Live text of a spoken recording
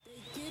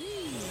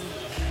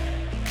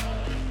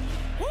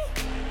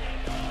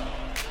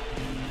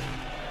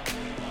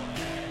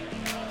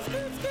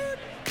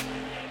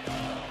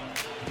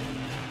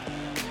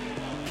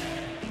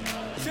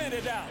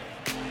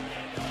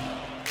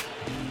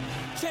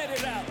Get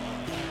it out.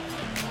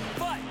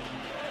 Fight.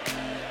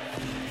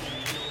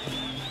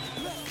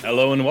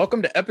 Hello and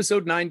welcome to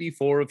episode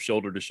 94 of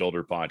Shoulder to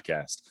Shoulder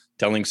Podcast,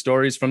 telling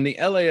stories from the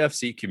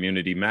LAFC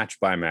community match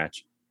by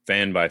match,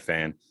 fan by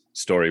fan,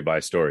 story by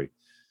story.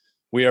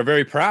 We are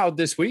very proud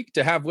this week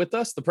to have with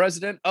us the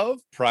president of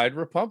Pride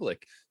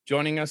Republic,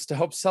 joining us to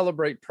help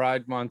celebrate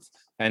Pride Month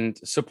and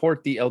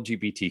support the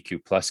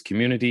LGBTQ plus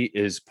community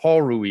is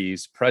Paul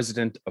Ruiz,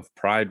 president of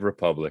Pride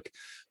Republic,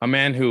 a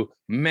man who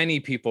many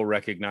people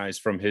recognize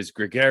from his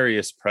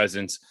gregarious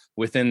presence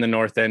within the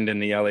North End in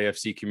the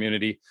LAFC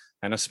community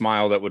and a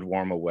smile that would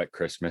warm a wet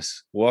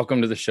Christmas.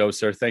 Welcome to the show,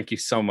 sir. Thank you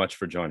so much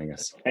for joining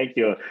us. Thank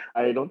you.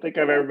 I don't think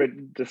I've ever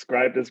been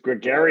described as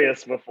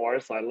gregarious before,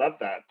 so I love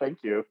that. Thank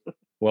you.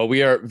 Well,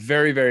 we are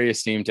very, very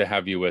esteemed to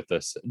have you with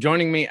us.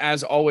 Joining me,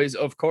 as always,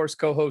 of course,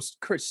 co-host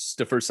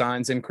Christopher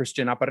Saenz and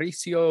Christian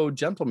Aparicio.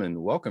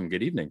 Gentlemen, welcome.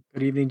 Good evening.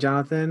 Good evening,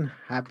 Jonathan.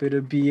 Happy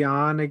to be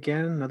on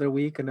again, another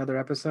week, another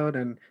episode,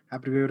 and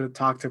happy to be able to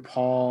talk to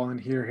Paul and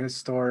hear his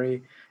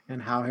story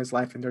and how his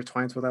life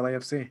intertwines with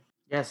LAFC.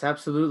 Yes,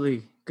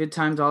 absolutely. Good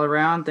times all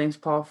around. Thanks,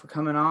 Paul, for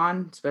coming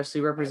on,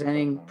 especially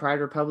representing Pride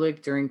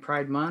Republic during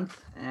Pride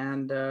Month.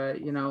 And,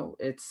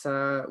 it's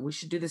we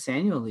should do this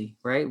annually,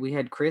 right? We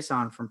had Chris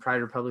on from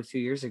Pride Republic 2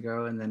 years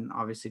ago, and then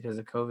obviously because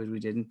of COVID, we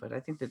didn't. But I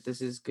think that this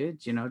is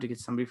good, to get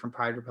somebody from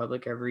Pride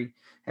Republic every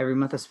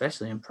month,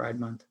 especially in Pride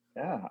Month.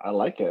 Yeah, I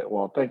like it.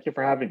 Well, thank you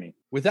for having me.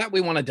 With that,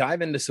 we want to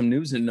dive into some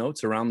news and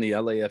notes around the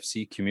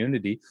LAFC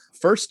community.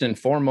 First and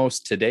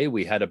foremost, today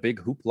we had a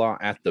big hoopla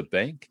at the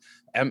bank.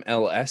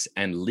 MLS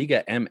and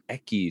Liga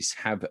MX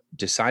have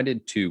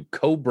decided to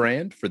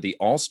co-brand for the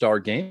All-Star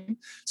game.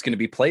 It's going to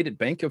be played at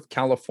Banc of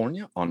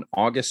California on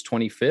August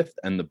 25th.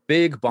 And the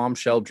big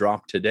bombshell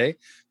drop today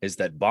is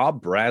that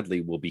Bob Bradley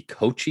will be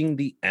coaching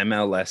the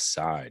MLS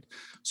side.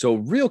 So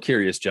real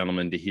curious,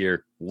 gentlemen, to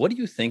hear, what do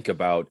you think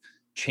about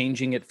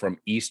changing it from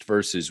East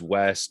versus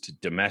West,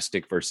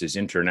 domestic versus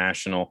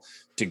international,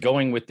 to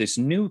going with this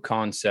new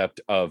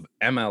concept of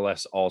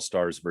MLS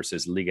All-Stars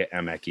versus Liga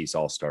MX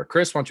All-Star?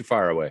 Chris, why don't you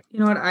fire away? You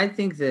know what? I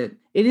think that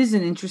it is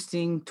an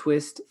interesting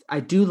twist.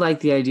 I do like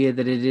the idea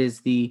that it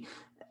is the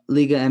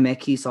Liga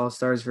MX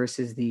All-Stars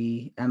versus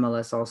the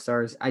MLS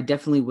All-Stars. I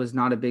definitely was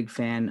not a big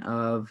fan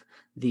of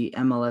the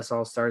MLS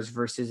All-Stars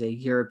versus a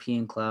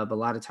European club, a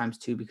lot of times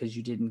too, because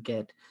you didn't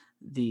get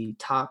the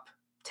top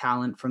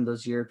talent from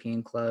those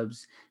European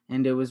clubs,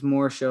 and it was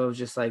more show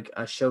just like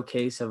a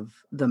showcase of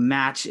the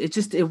match.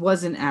 It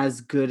wasn't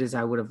as good as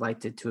I would have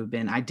liked it to have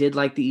been. I did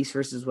like the East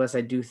versus West.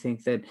 I do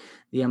think that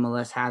the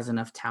MLS has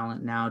enough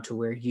talent now to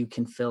where you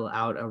can fill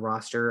out a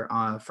roster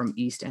from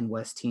East and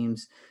West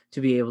teams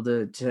to be able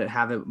to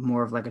have it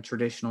more of like a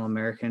traditional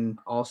American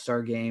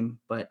all-star game.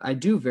 But I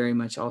do very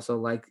much also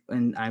like,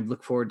 and I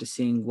look forward to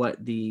seeing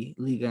what the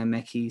Liga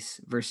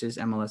MX versus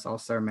MLS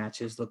all-star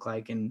matches look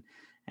like, and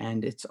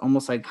it's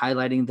almost like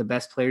highlighting the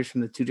best players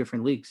from the two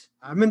different leagues.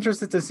 I'm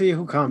interested to see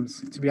who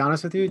comes, to be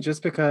honest with you,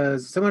 just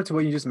because similar to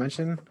what you just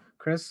mentioned,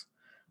 Chris,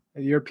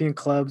 the European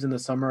clubs in the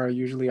summer are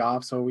usually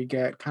off. So we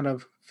get kind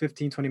of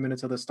 15, 20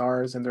 minutes of the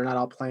stars and they're not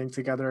all playing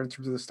together in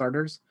terms of the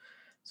starters.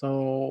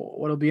 So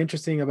what'll be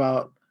interesting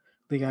about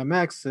Liga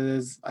MX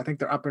is I think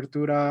their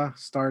Apertura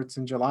starts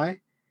in July.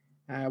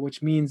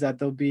 Which means that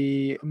they'll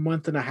be a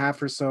month and a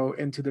half or so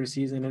into their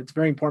season. It's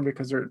very important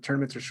because their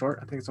tournaments are short.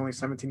 I think it's only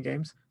 17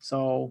 games.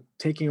 So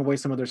taking away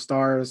some of their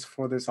stars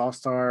for this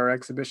all-star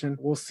exhibition,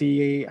 we'll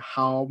see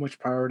how much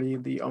priority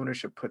the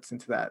ownership puts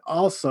into that.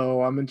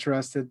 Also, I'm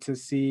interested to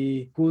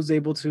see who's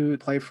able to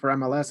play for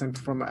MLS and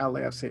from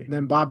LAFC. And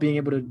then Bob being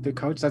able to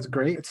coach, that's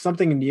great. It's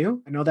something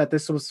new. I know that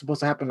this was supposed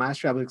to happen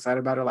last year. I was excited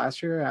about it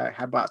last year. I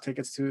had bought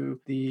tickets to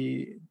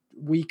the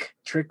week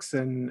tricks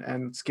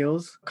and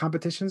skills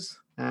competitions.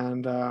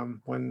 And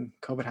when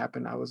COVID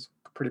happened, I was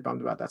pretty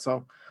bummed about that.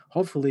 So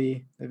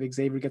hopefully if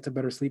Xavier gets a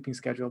better sleeping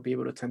schedule, I'll be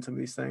able to attend some of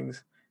these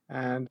things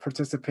and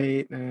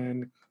participate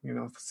and,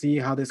 see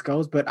how this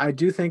goes. But I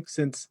do think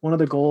since one of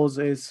the goals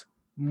is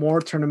more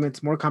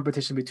tournaments, more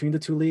competition between the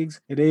two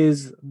leagues, it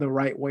is the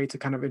right way to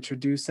kind of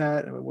introduce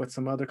that with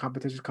some other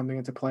competitions coming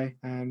into play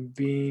and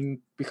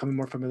becoming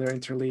more familiar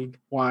interleague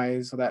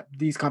wise so that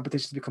these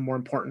competitions become more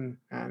important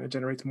and it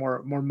generates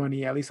more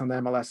money, at least on the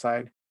MLS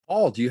side.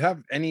 Paul, do you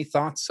have any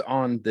thoughts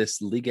on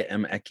this Liga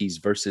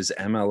MX versus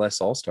MLS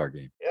All-Star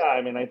game? Yeah,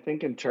 I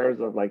think in terms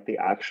of like the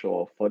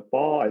actual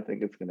football, I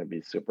think it's going to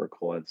be super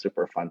cool and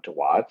super fun to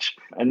watch.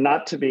 And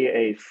not to be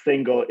a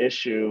single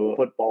issue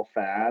football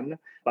fan,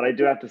 but I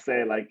do have to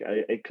say like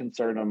a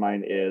concern of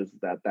mine is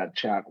that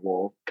chant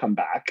will come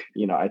back.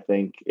 I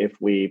think if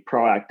we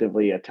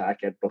proactively attack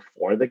it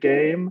before the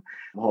game,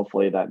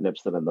 hopefully that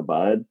nips it in the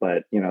bud.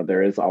 But,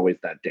 there is always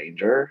that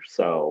danger.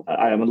 So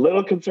I am a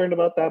little concerned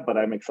about that, but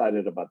I'm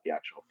excited about the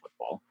actual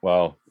football.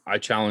 Well, I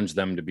challenge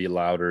them to be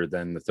louder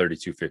than the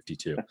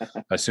 3252,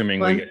 assuming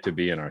we get to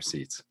be in our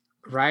seats.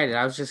 Right.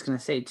 I was just going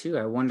to say, too,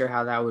 I wonder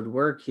how that would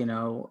work,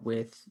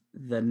 with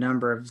the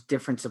number of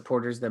different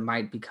supporters that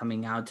might be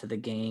coming out to the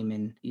game.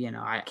 And,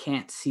 I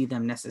can't see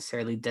them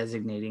necessarily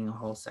designating a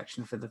whole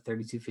section for the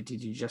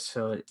 3252 just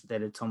so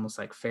that it's almost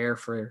like fair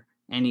for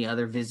any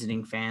other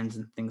visiting fans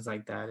and things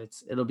like that.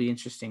 It'll be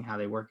interesting how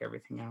they work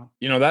everything out.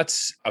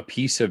 That's a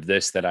piece of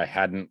this that I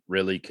hadn't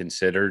really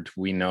considered.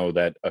 We know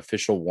that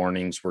official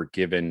warnings were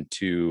given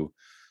to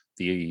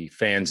the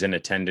fans in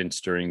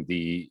attendance during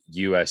the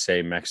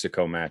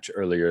USA-Mexico match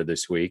earlier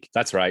this week.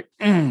 That's right.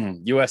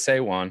 USA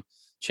won,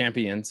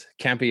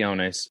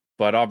 campeones.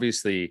 But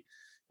obviously,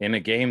 in a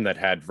game that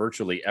had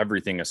virtually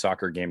everything a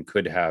soccer game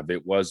could have,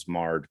 it was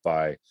marred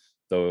by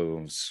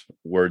those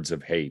words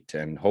of hate.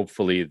 And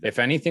hopefully, if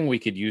anything, we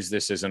could use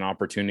this as an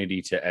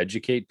opportunity to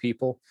educate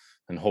people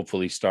and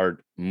hopefully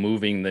start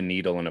moving the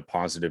needle in a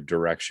positive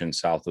direction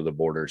south of the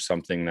border,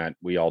 something that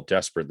we all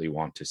desperately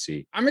want to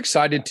see. I'm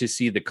excited to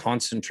see the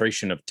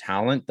concentration of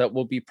talent that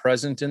will be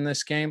present in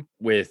this game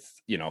with,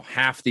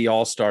 half the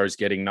all-stars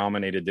getting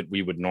nominated that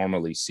we would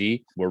normally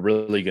see. We're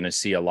really going to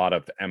see a lot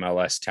of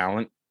MLS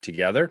talent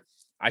together.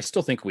 I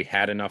still think we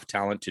had enough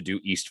talent to do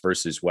East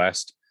versus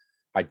West.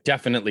 I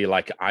definitely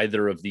like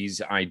either of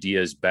these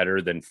ideas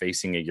better than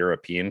facing a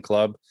European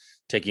club,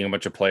 taking a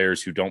bunch of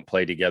players who don't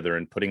play together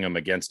and putting them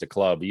against a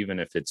club, even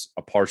if it's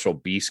a partial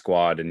B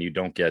squad and you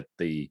don't get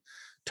the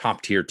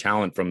top tier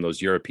talent from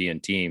those European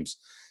teams.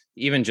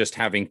 Even just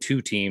having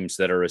two teams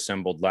that are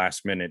assembled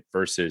last minute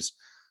versus,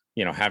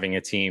 having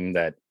a team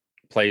that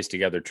plays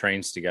together,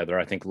 trains together,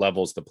 I think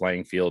levels the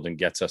playing field and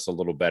gets us a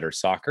little better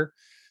soccer.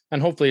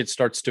 And hopefully it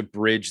starts to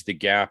bridge the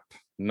gap,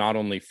 not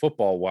only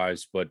football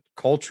wise, but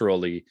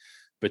culturally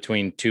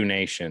between two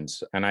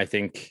nations. And I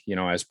think,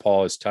 as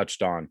Paul has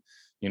touched on,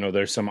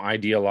 there's some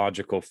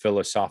ideological,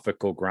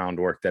 philosophical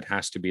groundwork that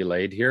has to be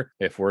laid here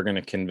if we're going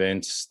to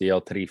convince the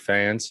El Tri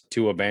fans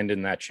to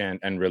abandon that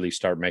chant and really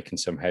start making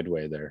some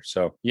headway there.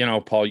 So,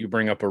 Paul, you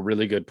bring up a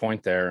really good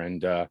point there.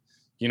 And,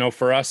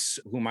 for us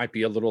who might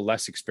be a little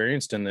less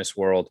experienced in this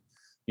world,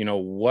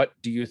 what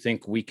do you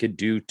think we could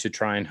do to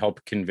try and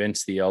help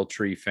convince the El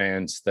Tri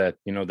fans that,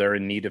 they're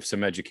in need of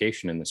some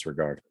education in this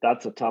regard?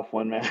 That's a tough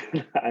one,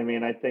 man. I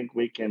mean, I think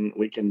we can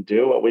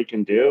do what we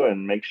can do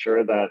and make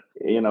sure that,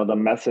 the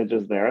message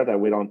is there that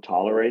we don't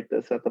tolerate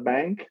this at the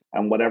bank,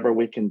 and whatever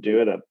we can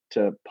do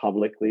to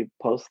publicly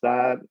post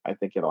that, I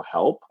think it'll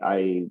help.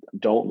 I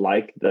don't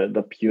like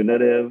the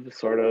punitive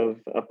sort of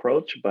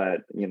approach,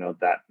 but,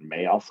 that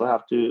may also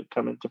have to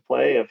come into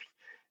play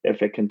if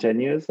it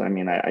continues. I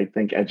mean, I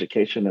think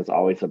education is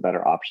always a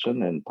better option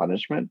than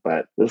punishment,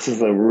 but this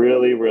is a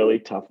really, really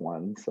tough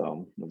one.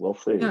 So we'll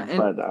see. Yeah,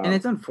 and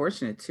it's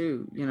unfortunate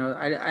too,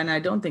 I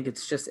don't think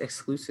it's just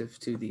exclusive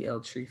to the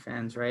El Tri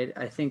fans, right?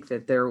 I think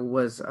that there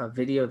was a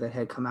video that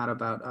had come out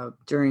about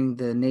during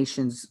the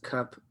Nations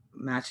Cup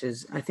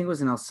matches. I think it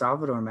was an El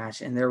Salvador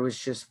match, and there was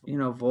just,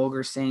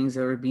 vulgar sayings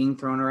that were being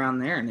thrown around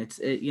there. And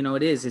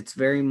it's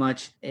very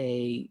much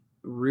a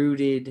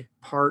rooted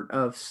part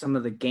of some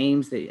of the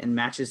games and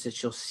matches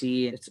that you'll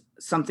see. It's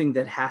something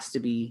that has to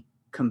be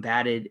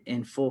combated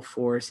in full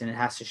force, and it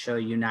has to show a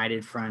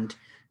united front,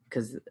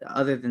 because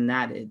other than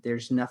that,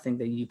 there's nothing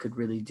that you could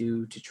really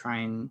do to try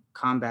and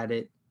combat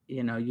it.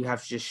 You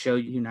have to just show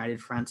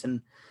united fronts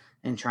and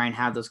try and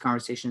have those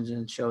conversations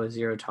and show a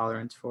zero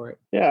tolerance for it.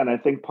 Yeah, and I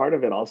think part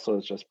of it also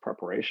is just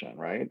preparation,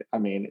 right? I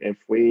mean, if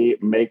we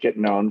make it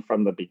known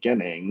from the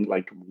beginning,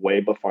 like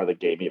way before the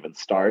game even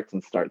starts,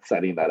 and start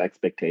setting that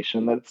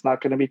expectation that it's not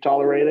going to be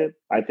tolerated,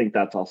 I think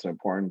that's also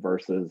important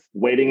versus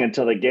waiting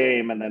until the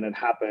game and then it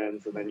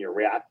happens and then you're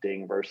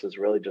reacting, versus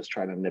really just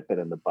trying to nip it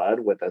in the bud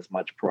with as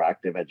much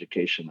proactive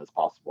education as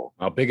possible.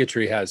 Well,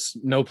 bigotry has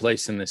no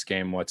place in this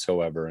game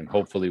whatsoever, and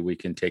hopefully we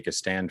can take a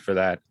stand for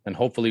that, and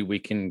hopefully we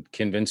can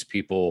convince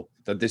people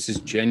that this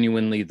is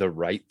genuinely the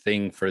right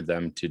thing for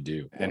them to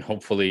do. And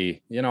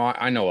hopefully,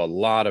 I know a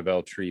lot of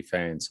El Tri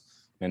fans,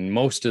 and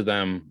most of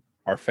them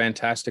are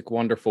fantastic,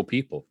 wonderful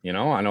people.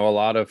 I know a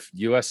lot of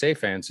USA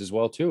fans as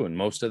well too, and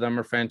most of them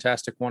are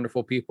fantastic,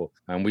 wonderful people.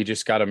 And we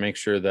just got to make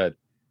sure that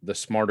the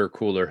smarter,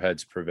 cooler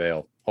heads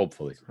prevail,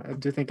 hopefully. I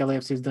do think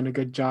LAFC has done a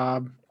good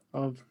job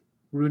of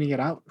rooting it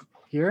out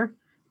here.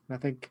 And I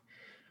think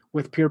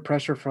with peer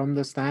pressure from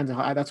the stands,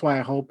 that's why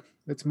I hope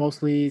it's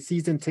mostly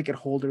season ticket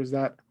holders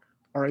that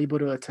are able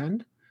to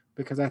attend,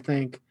 because I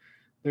think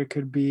there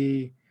could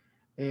be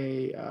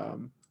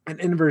an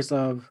inverse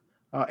of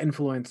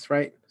influence,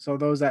 right? So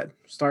those that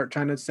start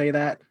trying to say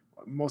that,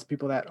 most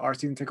people that are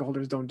season ticket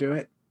holders don't do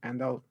it,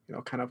 and they'll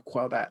kind of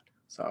quell that.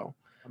 So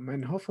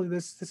and hopefully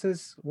this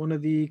is one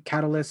of the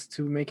catalysts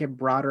to make it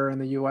broader in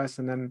the U.S.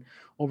 and then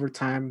over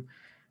time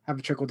have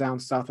a trickle down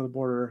south of the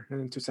border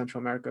and into Central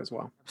America as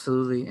well.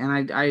 Absolutely,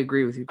 and I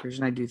agree with you,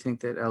 Christian. I do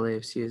think that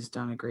LAFC has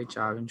done a great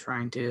job in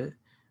trying to.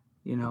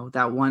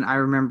 That one, I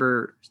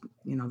remember,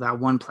 that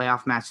one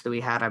playoff match that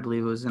we had, I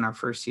believe it was in our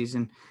first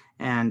season,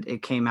 and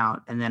it came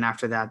out. And then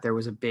after that, there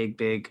was a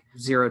big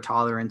zero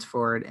tolerance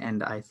for it.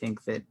 And I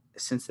think that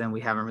since then,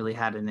 we haven't really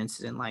had an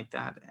incident like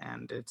that.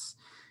 And it's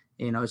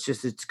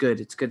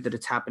good. It's good that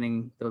it's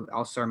happening. The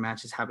All-Star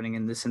match is happening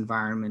in this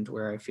environment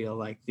where I feel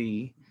like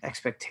the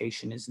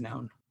expectation is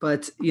known.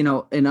 But,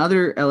 in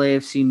other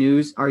LAFC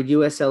news, our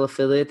USL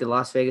affiliate, the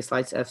Las Vegas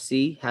Lights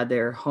FC, had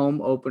their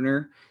home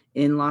opener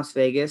in Las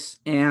Vegas,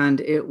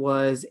 and it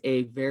was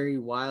a very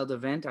wild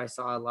event. I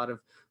saw a lot of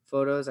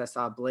photos. I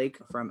saw Blake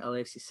from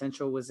LAFC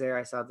Central was there.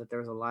 I saw that there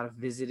was a lot of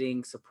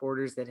visiting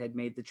supporters that had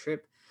made the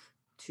trip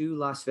to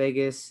Las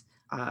Vegas.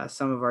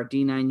 Some of our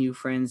D9U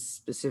friends,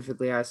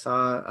 specifically, I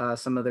saw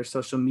some of their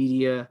social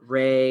media,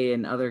 Ray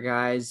and other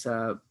guys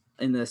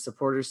in the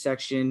supporters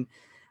section.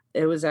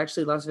 It was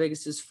actually Las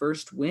Vegas's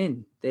first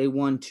win. They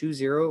won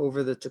 2-0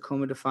 over the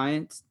Tacoma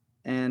Defiant.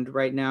 And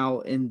right now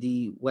in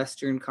the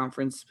Western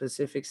Conference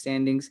Pacific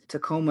standings,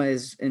 Tacoma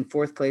is in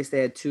fourth place.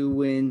 They had 2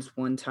 wins,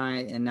 1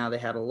 tie, and now they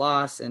had a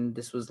loss. And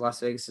this was Las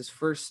Vegas's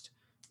first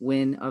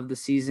win of the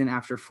season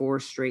after 4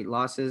 straight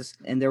losses.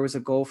 And there was a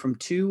goal from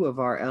 2 of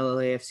our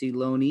LAFC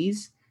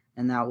loanees,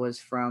 and that was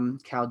from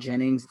Cal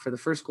Jennings for the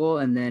first goal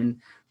and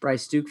then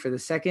Bryce Duke for the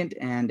second.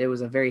 And it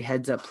was a very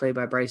heads-up play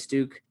by Bryce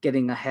Duke,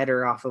 getting a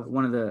header off of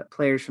one of the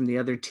players from the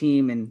other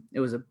team. And it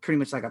was pretty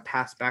much like a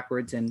pass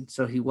backwards. And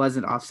so he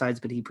wasn't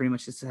offsides, but he pretty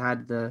much just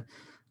had the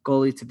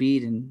goalie to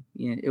beat. And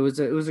it was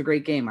a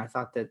great game. I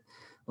thought that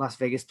Las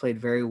Vegas played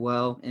very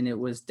well, and it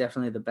was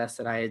definitely the best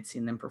that I had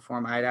seen them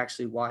perform. I had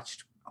actually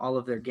watched all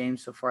of their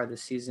games so far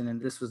this season, and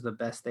this was the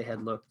best they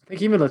had looked. I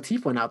think even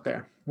Latif went out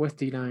there with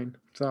D9.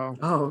 So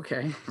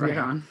okay. Right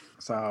on.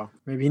 So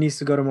maybe he needs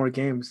to go to more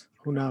games.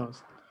 Who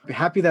knows? Be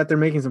happy that they're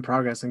making some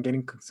progress and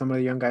getting some of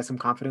the young guys some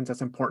confidence.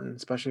 That's important,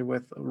 especially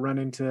with run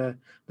into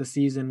the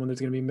season when there's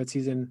going to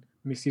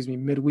be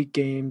midweek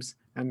games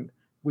and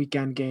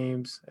weekend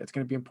games. It's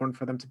going to be important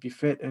for them to be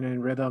fit and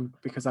in rhythm,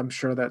 because I'm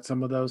sure that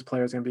some of those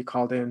players are going to be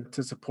called in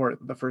to support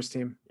the first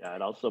team. Yeah,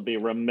 I'd also be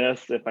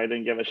remiss if I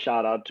didn't give a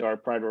shout out to our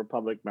Pride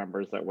Republic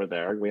members that were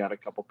there. We had a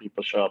couple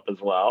people show up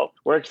as well.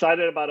 We're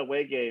excited about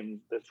away games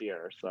this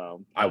year.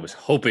 So I was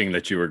hoping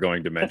that you were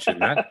going to mention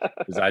that,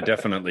 because I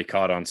definitely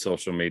caught on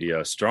social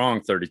media a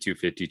strong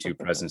 3252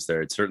 presence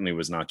there. It certainly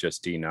was not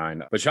just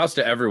D9, but shouts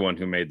to everyone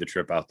who made the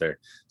trip out there.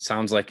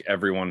 Sounds like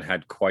everyone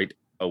had quite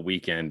a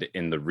weekend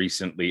in the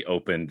recently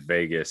opened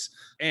Vegas,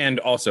 and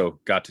also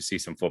got to see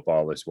some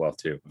football as well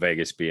too,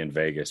 Vegas being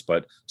Vegas.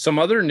 But some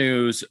other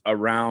news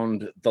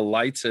around the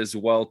lights as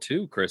well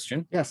too,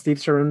 Christian. Yeah, Steve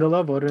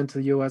Cherundolo voted into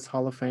the U.S.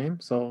 Hall of Fame,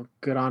 so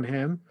good on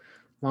him.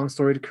 Long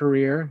storied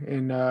career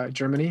in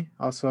Germany,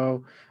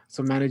 also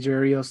some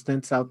managerial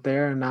stints out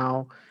there, and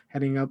now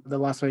heading up the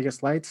Las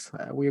Vegas Lights.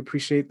 We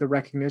appreciate the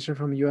recognition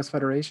from the U.S.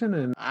 Federation,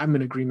 and I'm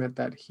in agreement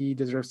that he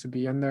deserves to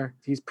be in there.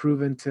 He's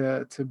proven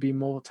to be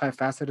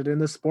multifaceted in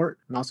the sport,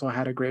 and also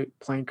had a great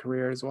playing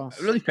career as well.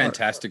 Really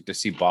fantastic to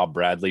see Bob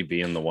Bradley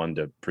being the one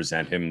to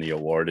present him the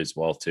award as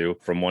well too,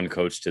 from one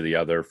coach to the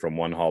other, from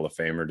one Hall of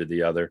Famer to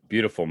the other.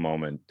 Beautiful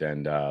moment,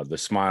 and the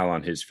smile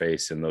on his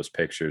face in those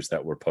pictures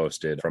that were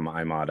posted from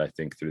Imad, I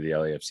think, through the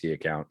LAFC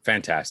account.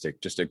 Fantastic.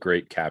 Just a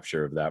great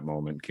capture of that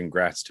moment.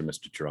 Congrats to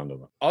Mr.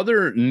 Cherundolo.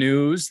 Other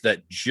news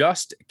that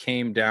just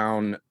came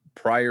down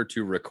prior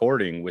to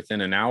recording, within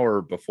an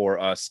hour before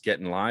us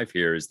getting live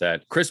here, is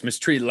that Christmas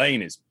Tree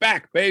Lane is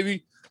back,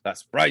 baby.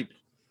 That's right.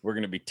 We're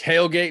going to be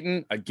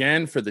tailgating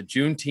again for the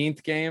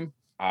Juneteenth game.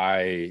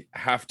 I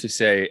have to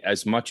say,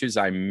 as much as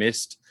I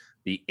missed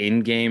the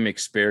in-game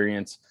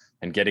experience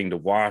and getting to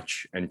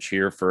watch and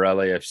cheer for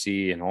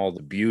LAFC and all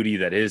the beauty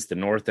that is the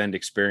North End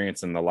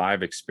experience and the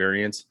live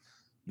experience,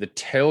 the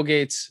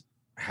tailgates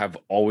have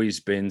always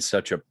been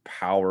such a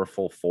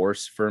powerful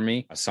force for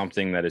me,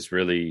 something that is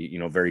really,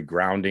 very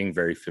grounding,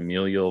 very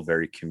familial,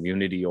 very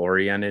community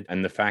oriented.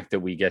 And the fact that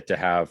we get to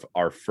have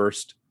our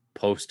first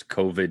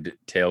post-COVID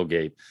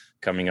tailgate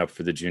coming up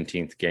for the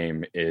Juneteenth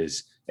game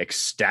is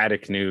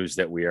ecstatic news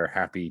that we are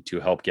happy to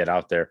help get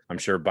out there. I'm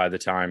sure by the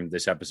time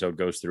this episode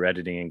goes through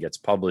editing and gets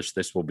published,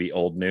 this will be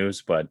old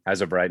news. But as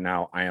of right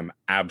now, I am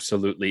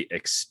absolutely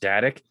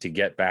ecstatic to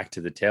get back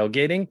to the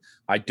tailgating.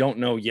 I don't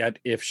know yet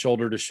if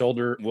Shoulder to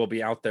Shoulder will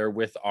be out there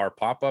with our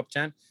pop-up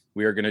tent.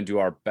 We are going to do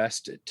our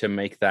best to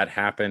make that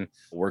happen.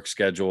 Work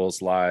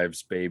schedules,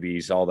 lives,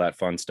 babies, all that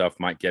fun stuff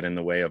might get in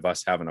the way of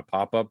us having a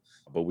pop-up,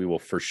 but we will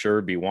for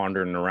sure be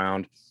wandering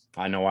around.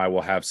 I know I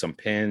will have some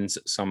pins,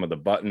 some of the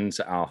buttons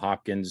Al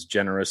Hopkins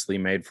generously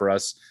made for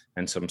us,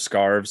 and some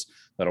scarves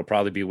that'll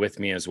probably be with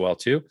me as well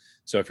too.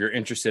 So if you're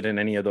interested in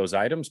any of those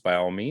items, by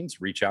all means,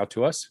 reach out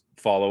to us,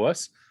 follow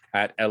us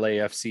at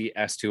LAFC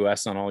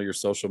S2S on all your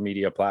social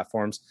media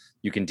platforms.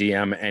 You can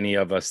DM any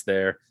of us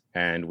there,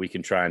 and we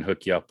can try and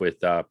hook you up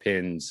with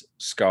pins,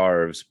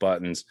 scarves,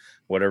 buttons,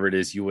 whatever it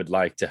is you would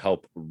like to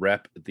help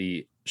rep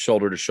the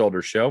Shoulder to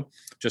Shoulder show.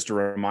 Just a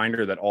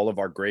reminder that all of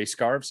our gray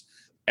scarves,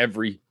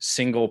 every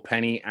single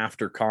penny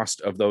after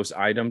cost of those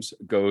items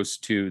goes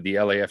to the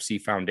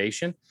LAFC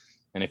Foundation.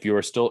 And if you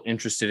are still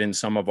interested in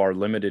some of our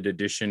limited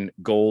edition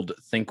gold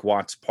Think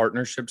Watts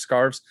partnership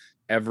scarves,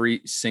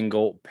 every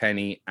single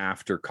penny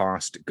after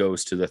cost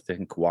goes to the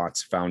Think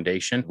Watts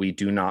Foundation. We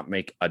do not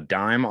make a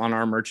dime on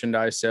our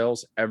merchandise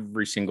sales.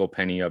 Every single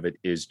penny of it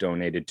is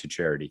donated to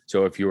charity.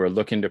 So if you are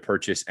looking to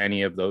purchase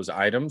any of those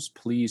items,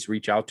 please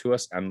reach out to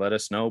us and let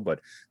us know.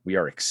 But we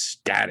are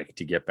ecstatic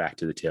to get back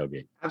to the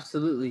tailgate.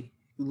 Absolutely.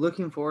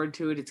 Looking forward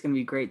to it. It's going to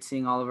be great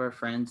seeing all of our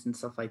friends and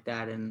stuff like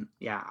that. And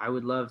yeah, I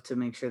would love to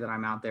make sure that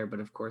I'm out there. But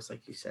of course,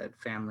 like you said,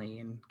 family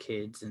and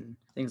kids and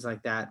things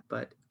like that.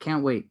 But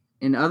can't wait.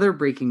 In other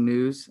breaking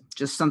news,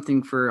 just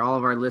something for all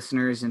of our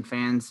listeners and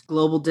fans,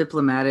 Global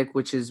Diplomatic,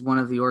 which is one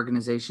of the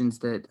organizations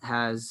that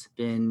has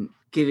been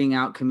giving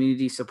out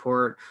community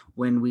support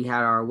when we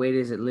had our away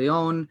days at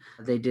Leon.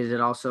 They did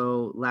it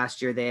also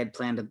last year. They had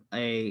planned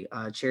a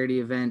charity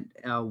event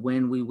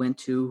when we went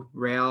to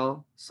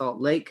Real Salt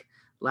Lake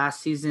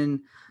last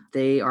season.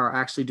 They are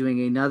actually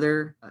doing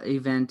another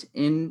event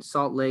in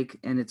Salt Lake,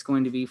 and it's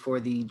going to be for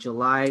the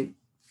July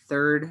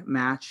 3rd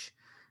match.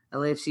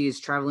 LAFC is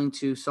traveling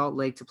to Salt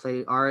Lake to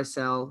play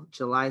RSL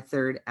July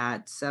 3rd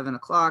at 7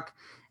 o'clock.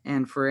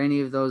 And for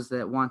any of those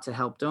that want to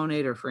help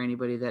donate, or for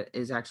anybody that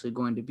is actually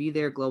going to be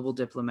there, Global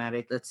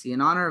Diplomatic, let's see,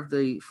 in honor of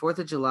the 4th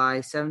of July,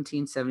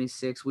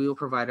 1776, we will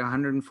provide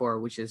 104,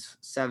 which is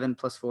 7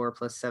 plus 4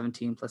 plus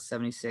 17 plus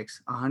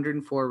 76,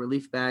 104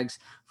 relief bags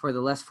for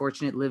the less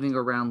fortunate living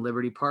around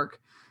Liberty Park.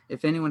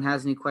 If anyone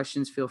has any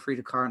questions, feel free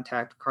to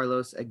contact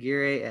Carlos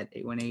Aguirre at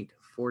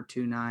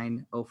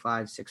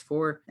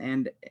 818-429-0564.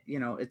 And,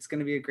 it's going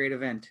to be a great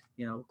event.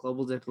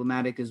 Global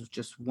Diplomatic is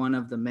just one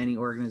of the many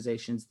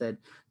organizations that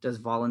does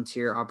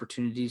volunteer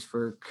opportunities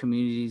for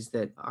communities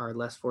that are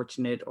less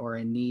fortunate or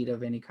in need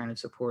of any kind of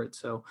support.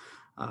 So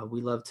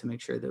we love to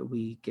make sure that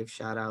we give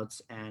shout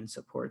outs and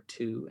support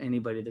to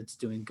anybody that's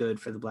doing good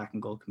for the Black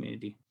and Gold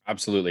community.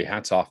 Absolutely.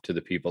 Hats off to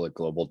the people at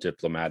Global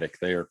Diplomatic.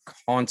 They are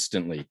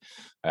constantly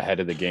ahead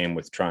of the game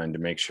with trying to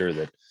make sure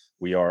that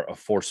we are a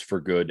force for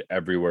good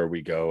everywhere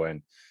we go.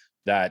 And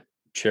that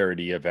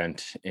charity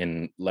event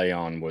in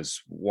Leon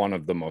was one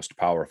of the most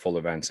powerful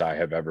events I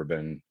have ever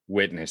been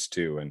witness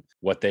to. And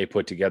what they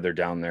put together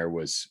down there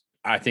was,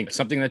 I think,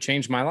 something that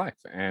changed my life.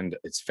 And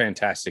it's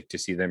fantastic to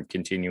see them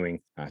continuing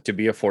to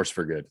be a force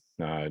for good,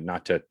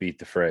 not to beat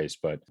the phrase,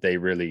 but they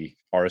really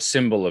are a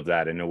symbol of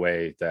that in a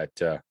way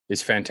that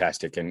is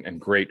fantastic,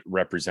 and great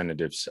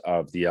representatives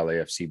of the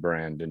LAFC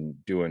brand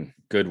and doing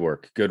good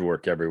work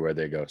everywhere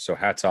they go. So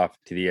hats off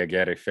to the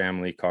Aguirre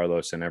family,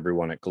 Carlos, and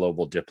everyone at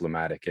Global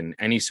Diplomatic, and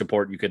any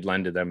support you could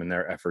lend to them in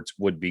their efforts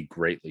would be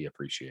greatly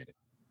appreciated.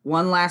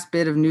 One last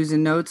bit of news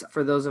and notes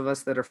for those of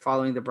us that are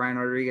following the Brian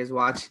Rodriguez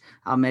watch.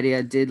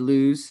 Almeria did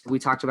lose. We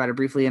talked about it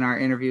briefly in our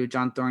interview with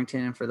John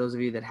Thornton. And for those of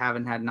you that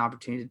haven't had an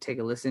opportunity to take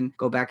a listen,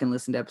 go back and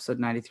listen to episode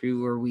 93,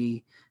 where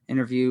we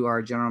interview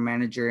our general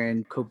manager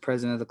and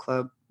co-president of the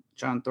club,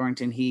 John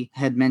Thornton. He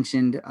had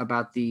mentioned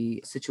about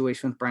the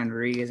situation with Brian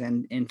Rodriguez.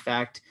 And in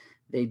fact,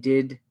 they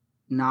did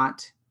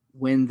not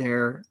win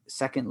their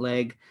second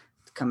leg,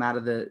 come out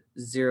of the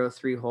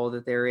 0-3 hole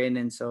that they're in.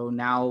 And so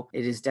now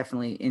it is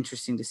definitely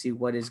interesting to see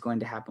what is going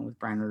to happen with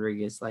Brian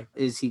Rodriguez. Like,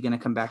 is he going to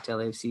come back to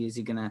LAFC? Is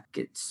he going to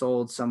get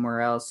sold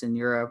somewhere else in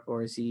Europe,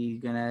 or is he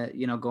going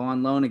to, go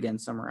on loan again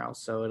somewhere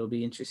else? So it'll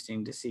be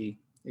interesting to see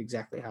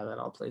exactly how that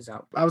all plays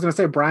out. I was going to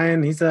say,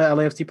 Brian, he's a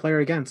LAFC player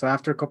again. So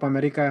after Copa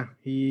America,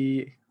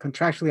 he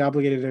contractually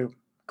obligated to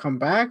come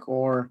back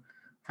or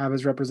have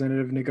his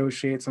representative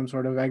negotiate some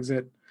sort of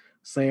exit,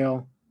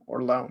 sale,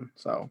 or loan.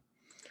 So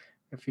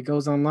if he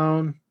goes on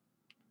loan,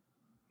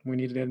 we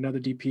need another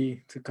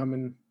DP to come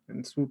in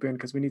and swoop in,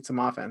 because we need some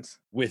offense.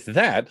 With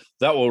that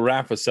will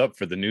wrap us up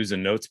for the news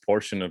and notes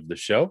portion of the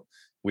show.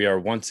 We are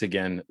once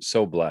again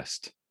so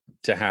blessed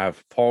to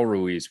have Paul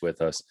Ruiz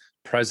with us,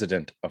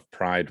 president of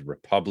Pride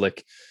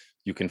Republic.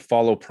 You can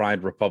follow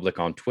Pride Republic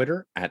on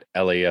Twitter at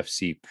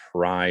LAFC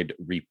Pride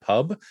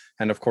Repub,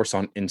 and of course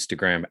on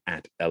Instagram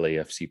at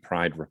LAFC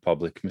Pride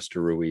Republic. Mr.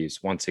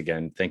 Ruiz, once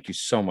again, thank you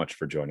so much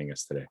for joining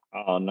us today.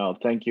 Oh no,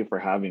 thank you for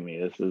having me.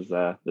 This is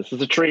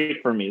a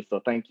treat for me,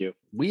 so thank you.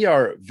 We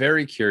are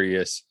very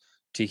curious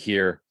to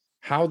hear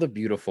how the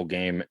beautiful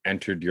game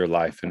entered your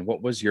life, and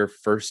what was your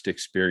first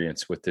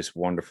experience with this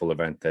wonderful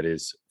event that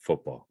is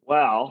football?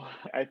 Well,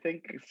 I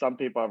think some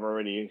people have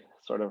already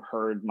sort of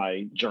heard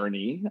my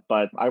journey,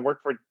 but I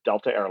work for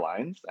Delta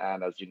Airlines.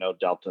 And as you know,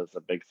 Delta is a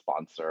big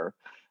sponsor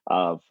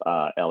of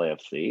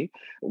LAFC.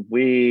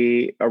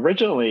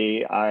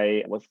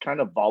 I was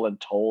kind of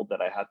voluntold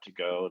that I had to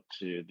go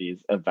to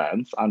these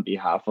events on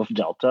behalf of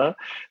Delta.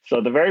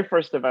 So the very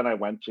first event I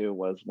went to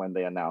was when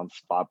they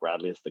announced Bob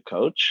Bradley as the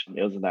coach.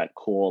 It was in that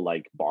cool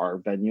bar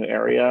venue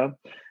area.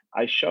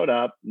 I showed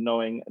up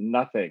knowing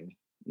nothing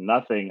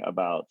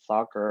about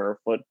soccer,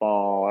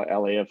 football,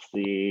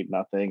 LAFC,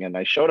 nothing. And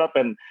I showed up,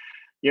 and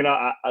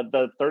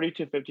the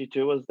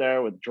 3252 was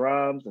there with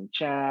drums and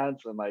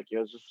chants, and it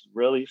was just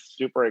really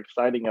super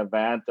exciting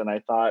event. And I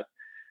thought,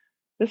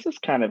 this is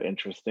kind of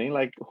interesting.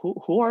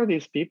 Who are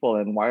these people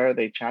and why are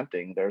they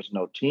chanting? There's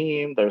no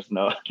team, there's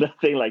no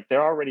nothing.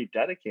 They're already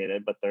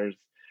dedicated, but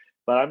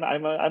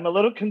I'm a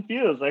little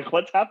confused.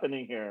 What's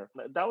happening here?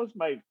 That was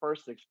my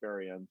first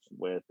experience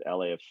with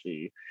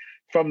LAFC.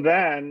 From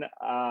then,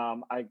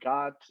 I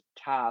got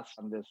tasked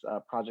on this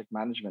project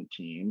management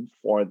team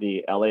for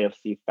the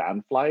LAFC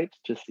fan flight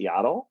to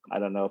Seattle. I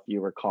don't know if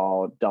you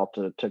recall,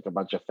 Delta took a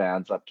bunch of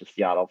fans up to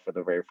Seattle for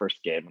the very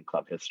first game in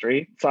club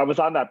history. So I was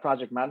on that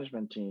project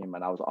management team,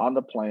 and I was on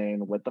the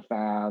plane with the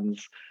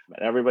fans,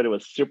 and everybody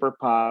was super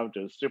pumped.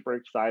 It was super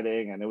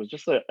exciting, and it was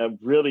just a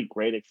really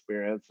great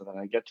experience. And then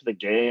I get to the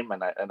game,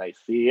 and I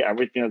see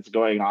everything that's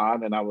going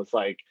on, and I was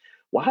like,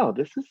 wow,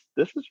 this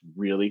is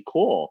really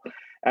cool.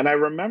 And I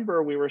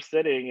remember we were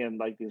sitting in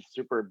like these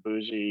super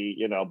bougie,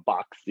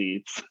 box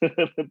seats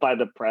by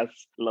the press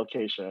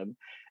location.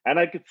 And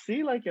I could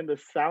see like in the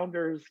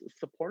Sounders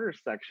supporters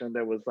section,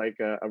 there was like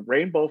a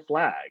rainbow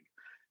flag,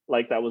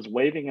 like that was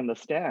waving in the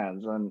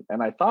stands.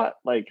 And I thought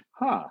like,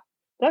 huh,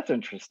 that's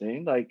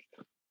interesting. Like,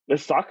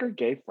 is soccer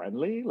gay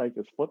friendly? Like,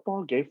 is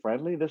football gay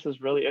friendly? This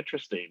is really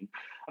interesting.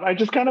 And I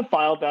just kind of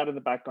filed that in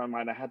the back of my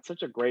mind. I had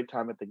such a great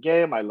time at the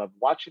game. I loved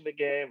watching the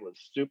game. It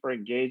was super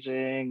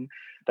engaging.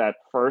 That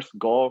first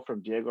goal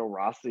from Diego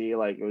Rossi,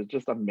 like, it was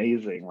just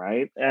amazing,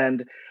 right?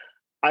 And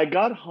I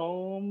got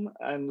home,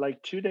 and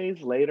like 2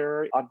 days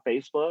later on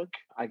Facebook,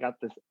 I got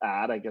this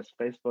ad. I guess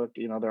Facebook,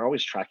 they're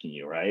always tracking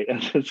you, right?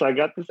 And so I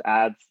got this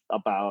ads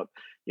about,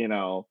 you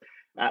know,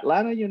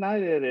 Atlanta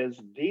United is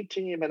the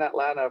team in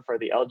Atlanta for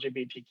the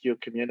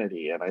LGBTQ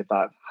community. And I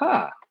thought,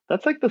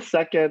 that's like the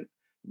second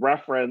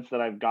reference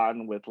that I've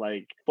gotten with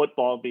like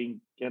football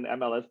being in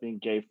MLS being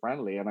gay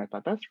friendly. And I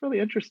thought that's really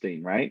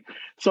interesting, right?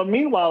 So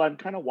meanwhile, I'm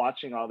kind of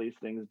watching all these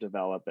things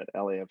develop at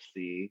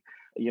LAFC,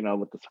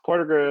 with the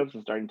supporter groups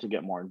and starting to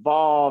get more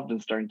involved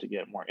and starting to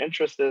get more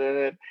interested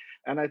in it.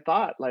 And I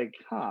thought like,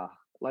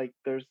 like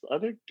there's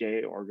other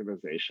gay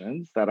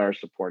organizations that are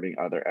supporting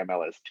other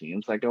MLS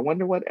teams. Like, I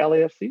wonder what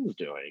LAFC is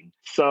doing.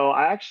 So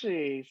I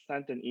actually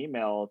sent an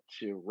email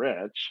to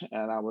Rich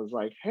and I was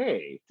like,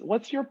 hey,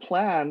 what's your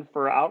plan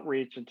for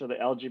outreach into the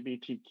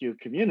LGBTQ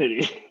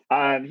community?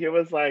 And he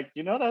was like,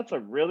 that's a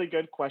really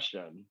good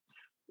question.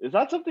 Is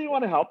that something you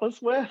want to help us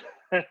with?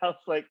 And I was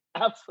like,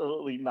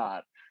 absolutely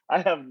not. I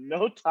have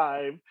no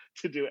time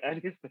to do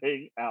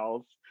anything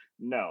else.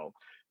 No.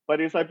 But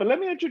he's like, but let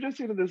me introduce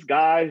you to this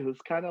guy who's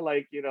kind of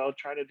like,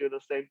 trying to do the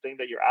same thing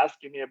that you're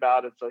asking me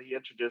about. And so he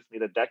introduced me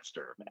to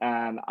Dexter.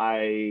 And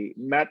I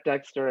met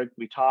Dexter.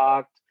 We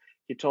talked.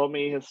 He told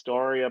me his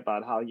story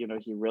about how, he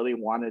really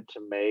wanted to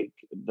make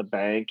the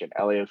bank and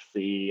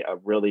LAFC a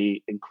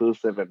really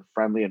inclusive and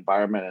friendly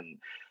environment and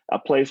a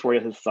place where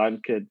his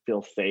son could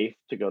feel safe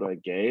to go to a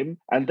game.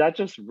 And that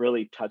just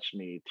really touched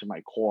me to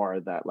my core,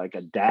 that like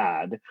a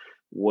dad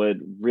would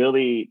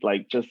really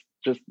like just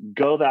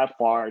go that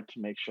far to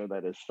make sure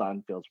that his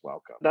son feels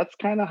welcome. That's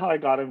kind of how I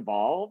got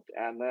involved.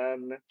 And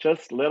then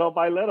just little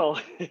by little,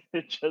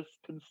 it just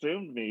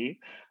consumed me.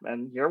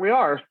 And here we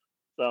are.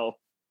 So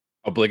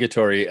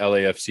obligatory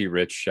LAFC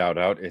Rich shout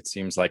out. It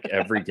seems like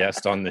every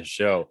guest on this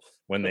show,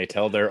 when they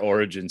tell their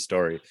origin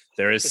story,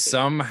 there is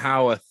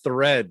somehow a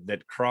thread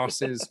that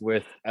crosses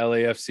with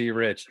LAFC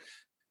Rich.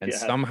 And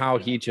somehow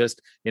he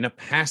just, in a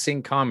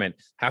passing comment,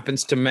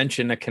 happens to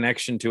mention a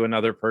connection to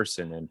another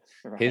person. And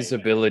his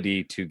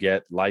ability to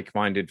get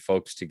like-minded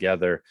folks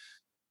together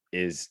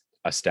is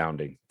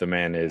astounding. The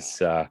man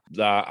is,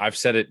 I've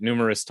said it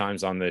numerous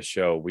times on this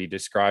show. We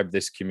describe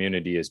this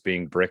community as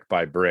being brick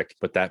by brick,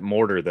 but that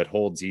mortar that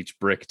holds each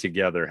brick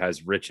together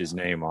has Rich's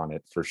name on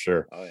it for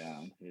sure. Oh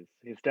yeah.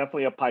 He's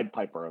definitely a Pied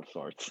Piper of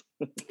sorts.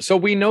 So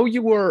we know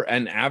you were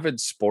an avid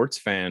sports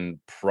fan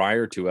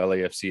prior to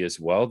LAFC as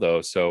well,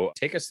 though. So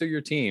take us through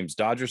your teams.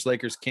 Dodgers,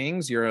 Lakers,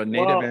 Kings. You're a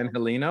native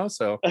Angelino,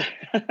 so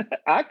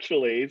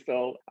actually,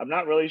 so I'm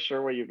not really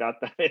sure where you got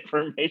that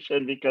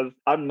information because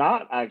I'm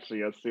not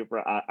actually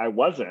I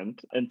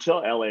wasn't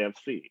until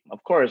LAFC.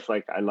 Of course,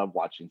 like I love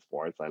watching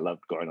sports. I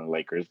loved going to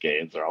Lakers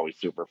games. They're always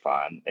super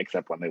fun,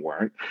 except when they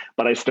weren't.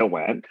 But I still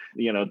went.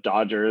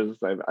 Dodgers.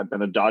 I've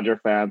been a Dodger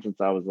fan since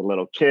I was a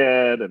little kid,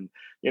 and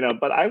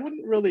but I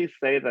wouldn't really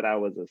say that I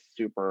was a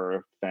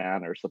super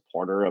fan or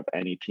supporter of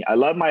any team. I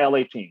love my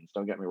LA teams,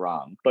 don't get me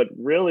wrong. But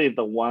really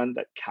the one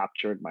that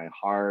captured my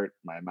heart,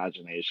 my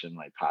imagination,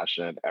 my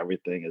passion,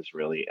 everything is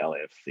really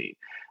LAFC.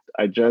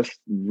 I just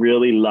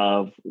really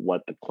love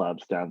what the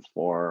club stands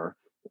for,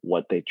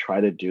 what they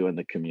try to do in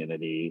the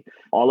community.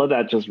 All of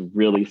that just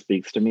really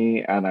speaks to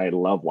me. And I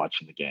love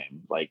watching the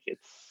game. Like,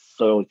 it's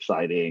so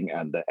exciting,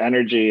 and the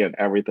energy and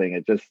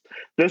everything.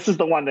 This is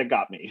the one that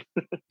got me.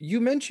 You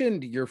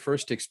mentioned your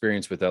first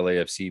experience with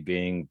LAFC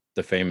being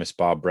the famous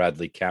Bob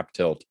Bradley cap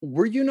tilt.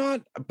 Were you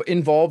not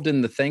involved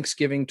in the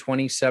Thanksgiving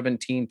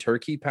 2017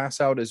 turkey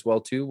pass out as well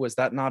too? Was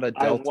that not a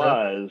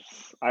Delta?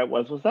 I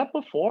was. Was that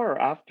before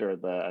or after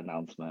the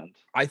announcement?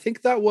 I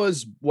think that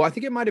was, I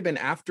think it might have been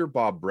after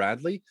Bob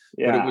Bradley,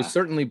 but it was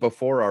certainly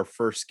before our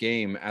first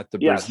game at the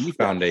Brazil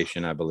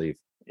Foundation, I believe.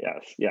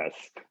 Yes.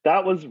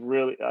 That was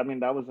really,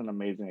 that was an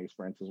amazing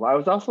experience as well. I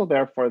was also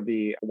there for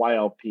the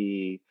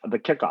YLP, the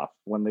kickoff,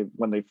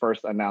 when they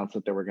first announced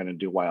that they were going to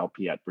do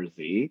YLP at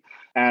Brazil.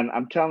 And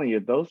I'm telling you,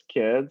 those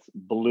kids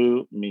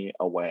blew me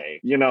away.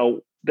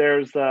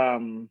 There's a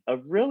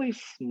really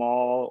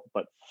small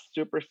but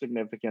super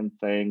significant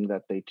thing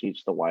that they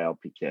teach the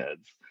YLP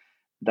kids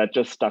that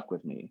just stuck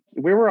with me.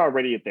 We were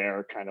already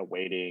there kind of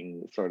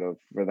waiting sort of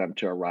for them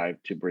to arrive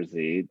to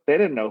Brazil. They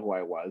didn't know who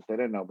I was. They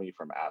didn't know me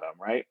from Adam,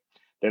 right?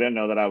 They didn't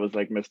know that I was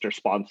like Mr.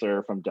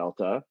 Sponsor from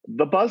Delta.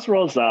 The bus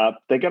rolls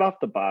up, they get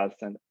off the bus,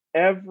 and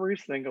every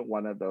single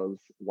one of those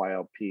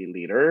YLP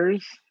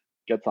leaders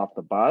gets off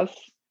the bus,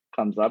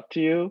 comes up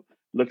to you,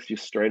 looks you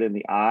straight in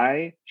the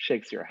eye,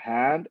 shakes your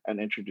hand,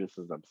 and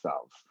introduces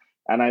themselves.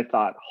 And I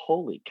thought,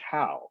 holy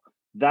cow,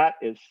 that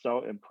is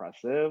so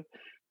impressive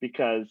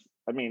because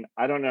I mean,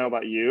 I don't know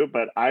about you,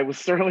 but I was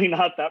certainly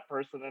not that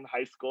person in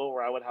high school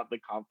where I would have the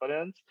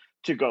confidence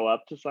to go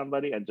up to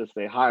somebody and just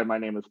say, "Hi, my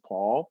name is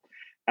Paul."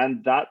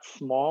 And that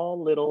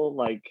small little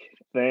like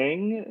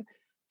thing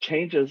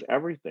changes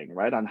everything,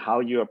 right? On how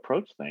you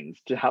approach things,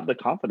 to have the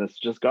confidence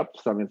to just go up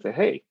to somebody and say,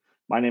 "Hey,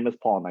 my name is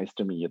Paul. Nice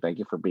to meet you. Thank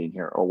you for being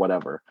here," or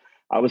whatever.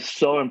 I was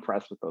so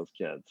impressed with those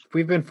kids.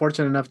 We've been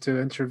fortunate enough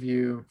to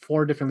interview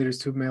 4 different leaders,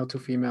 2 male, 2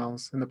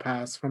 females in the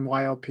past from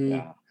YLP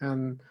Yeah.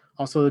 and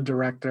also the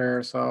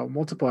director. So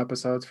multiple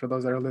episodes for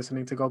those that are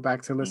listening to go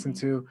back to listen Mhm.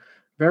 to.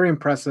 Very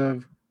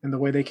impressive in the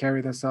way they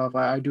carry themselves.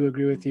 I do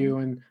agree with you,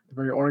 and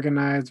very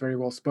organized, very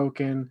well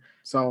spoken.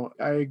 So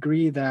I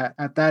agree that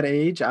at that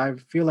age, I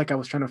feel like I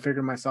was trying to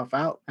figure myself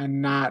out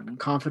and not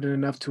confident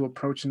enough to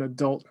approach an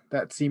adult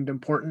that seemed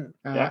important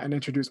Yeah. and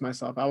introduce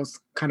myself. I was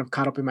kind of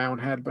caught up in my own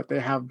head, but they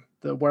have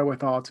the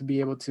wherewithal to be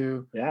able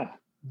to Yeah.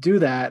 do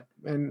that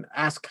and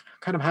ask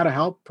kind of how to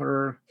help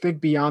or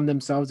think beyond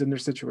themselves in their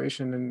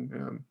situation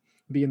and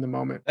be in the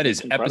moment. That is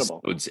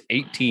Incredible. episodes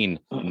 18,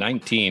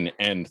 19,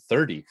 and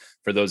 30.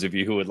 For those of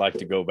you who would like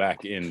to go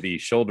back in the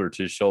shoulder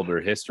to shoulder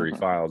history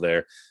file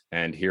there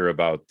and hear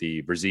about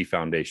the Brzee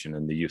Foundation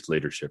and the Youth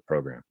Leadership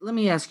Program. Let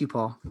me ask you,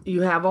 Paul.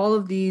 You have all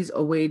of these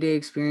away day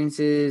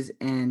experiences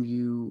and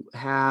you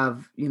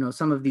have,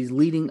 some of these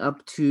leading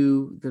up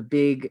to the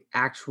big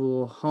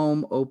actual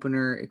home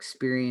opener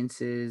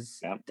experiences.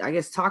 Yep. I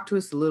guess talk to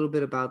us a little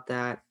bit about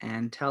that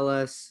and tell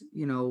us,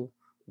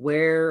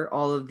 where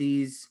all of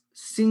these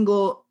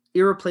single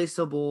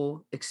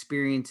irreplaceable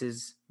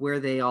experiences, where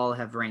they all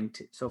have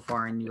ranked so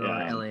far in your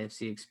Yeah.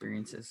 LAFC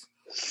experiences.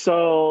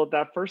 So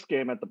that first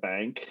game at the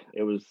bank,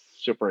 it was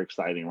super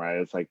exciting,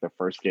 right? It's like the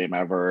first game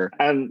ever.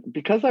 And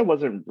because I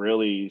wasn't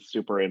really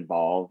super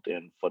involved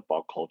in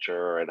football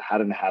culture and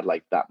hadn't had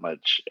like that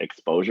much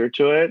exposure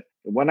to it,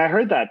 when I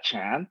heard that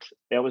chant,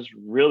 I was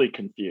really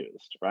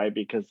confused, right?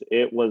 Because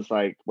it was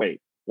like,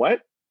 wait,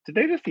 what? Did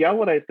they just yell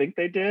what I think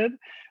they did?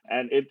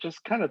 And it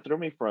just kind of threw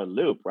me for a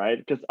loop, right?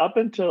 Because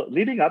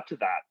leading up to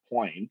that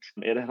point,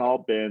 it had all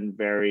been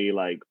very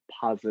like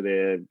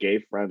positive, gay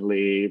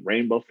friendly,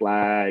 rainbow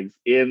flags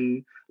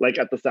in like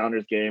at the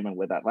Sounders game and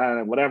with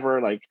Atlanta,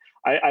 whatever. Like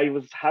I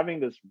was having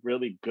this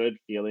really good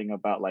feeling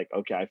about like,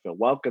 okay, I feel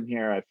welcome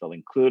here. I feel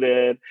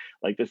included.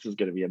 Like this is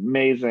going to be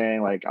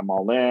amazing. Like I'm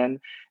all in.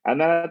 And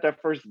then at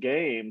that first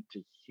game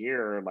to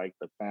hear like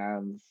the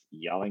fans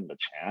yelling the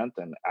chant,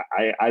 and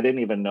I didn't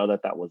even know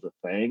that was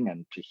a thing.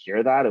 And to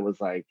hear that, it was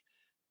like,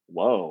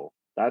 whoa,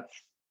 that's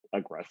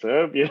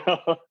aggressive,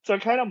 So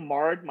it kind of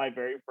marred my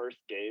very first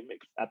game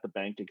at the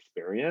bank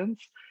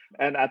experience.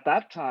 And at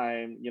that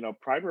time,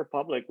 Pride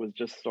Republic was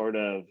just sort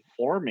of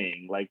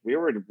forming. Like we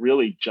were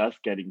really just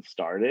getting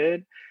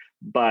started.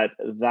 But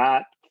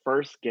that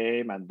first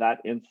game and that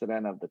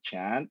incident of the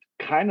chant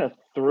kind of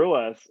threw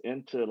us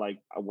into like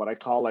what I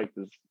call like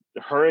this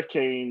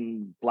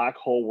hurricane black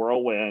hole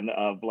whirlwind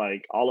of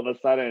like all of a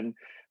sudden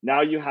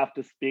now you have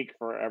to speak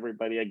for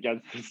everybody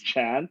against this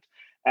chant.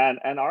 And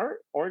our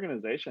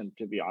organization,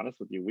 to be honest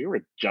with you, we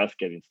were just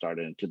getting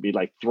started, and to be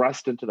like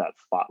thrust into that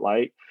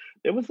spotlight,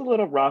 it was a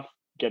little rough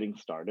getting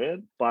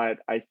started, but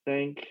I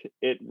think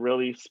it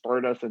really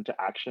spurred us into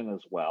action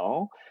as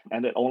well.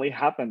 And it only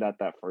happened at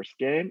that first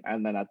game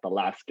and then at the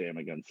last game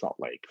against Salt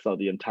Lake. So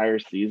the entire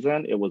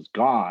season, it was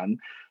gone,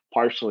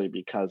 partially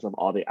because of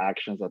all the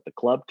actions that the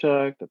club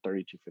took, the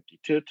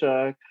 3252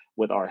 took,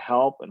 with our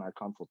help and our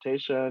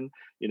consultation.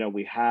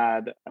 We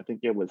had, I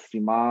think it was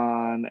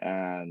Simon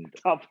and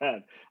Top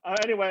End.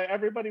 Anyway,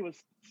 everybody was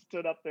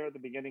stood up there at the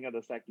beginning of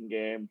the second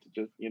game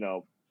to just,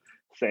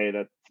 say that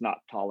it's not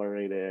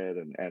tolerated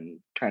and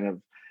kind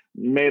of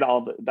made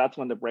that's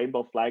when the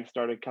rainbow flag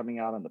started coming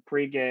out in the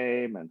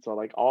pregame. And so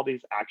like all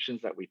these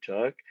actions that we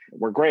took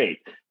were great,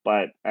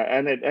 but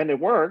and it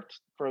worked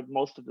for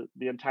most of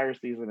the entire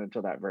season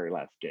until that very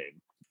last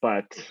game.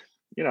 But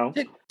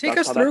take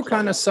us through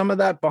kind of some of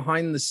that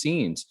behind the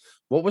scenes.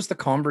 What was the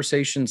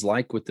conversations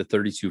like with the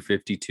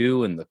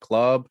 3252 and the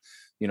club?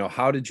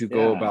 How did you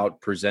go about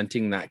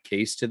presenting that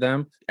case to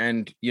them?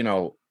 And,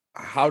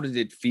 how did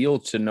it feel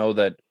to know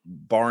that,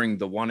 barring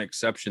the one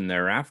exception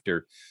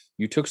thereafter,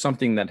 you took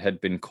something that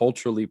had been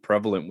culturally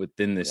prevalent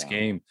within this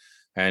game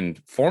and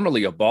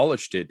formally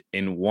abolished it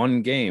in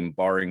one game,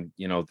 barring,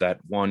 that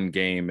one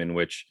game in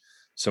which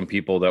some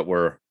people that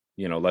were,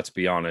 let's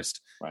be honest,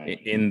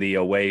 in the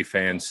away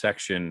fan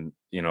section,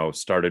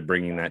 started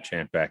bringing that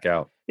chant back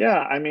out? Yeah,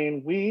 I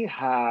mean, we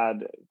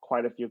had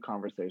quite a few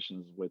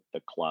conversations with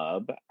the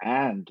club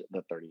and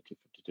the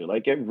 3252.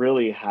 Like, it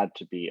really had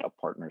to be a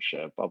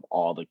partnership of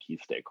all the key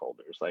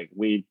stakeholders. Like,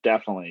 we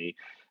definitely,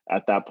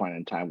 at that point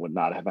in time, would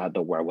not have had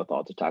the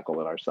wherewithal to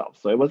tackle it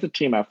ourselves. So it was a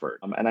team effort.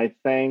 And I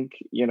think,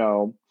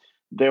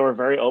 They were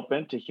very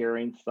open to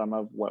hearing some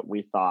of what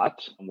we thought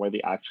were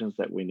the actions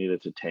that we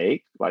needed to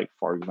take. Like,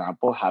 for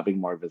example, having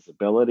more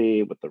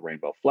visibility with the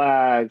rainbow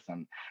flags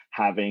and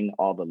having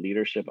all the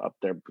leadership up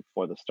there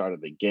before the start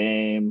of the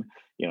game,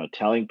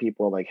 telling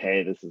people like,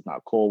 hey, this is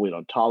not cool. We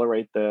don't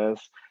tolerate this.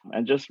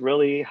 And just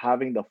really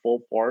having the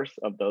full force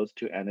of those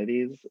two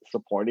entities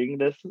supporting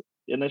this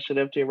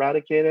initiative to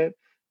eradicate it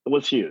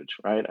was huge,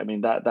 right? I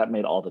mean, that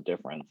made all the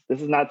difference.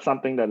 This is not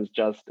something that is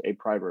just a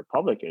Pride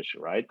Republic issue,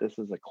 right? This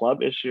is a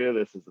club issue.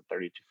 This is a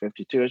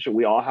 3252 issue.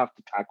 We all have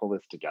to tackle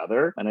this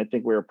together. And I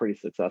think we were pretty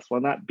successful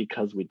in that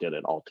because we did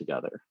it all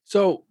together.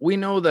 So we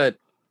know that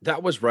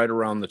was right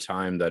around the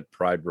time that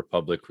Pride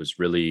Republic was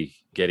really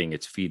getting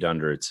its feet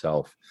under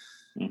itself.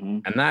 Mm-hmm.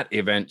 And that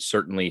event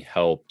certainly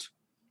helped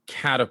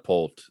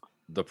catapult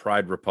the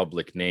Pride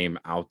Republic name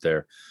out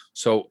there.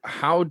 So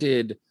how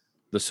did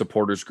the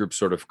supporters group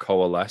sort of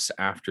coalesce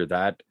after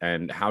that,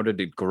 and how did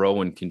it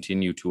grow and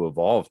continue to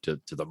evolve to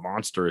the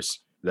monstrous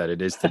that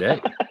it is today?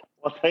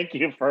 Well, thank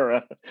you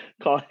for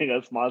calling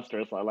us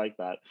monstrous. I like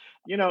that.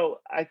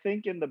 I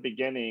think in the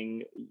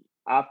beginning,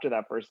 after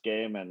that first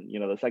game and,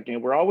 the second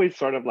game, we're always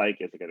sort of like,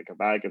 is it going to come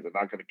back? Is it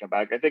not going to come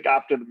back? I think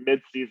after the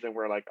mid-season,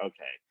 we're like,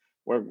 okay,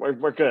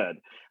 we're good.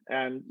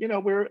 And,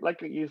 we're,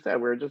 like you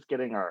said, we're just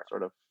getting our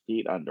sort of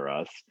feet under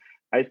us.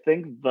 I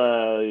think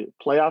the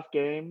playoff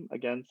game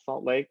against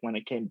Salt Lake, when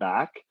it came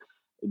back,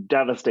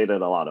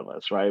 devastated a lot of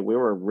us, right? We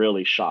were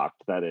really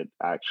shocked that it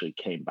actually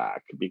came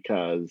back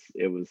because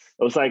it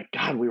was like,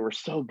 God, we were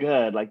so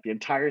good like the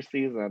entire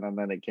season, and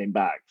then it came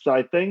back. So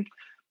I think,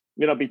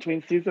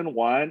 between season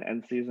 1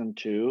 and season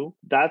 2,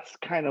 that's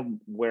kind of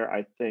where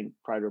I think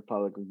Pride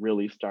Republic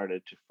really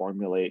started to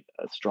formulate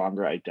a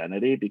stronger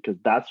identity, because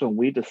that's when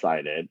we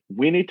decided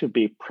we need to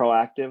be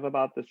proactive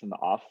about this in the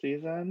off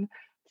season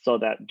so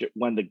that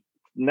when the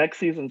next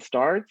season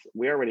starts,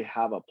 we already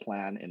have a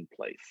plan in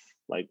place.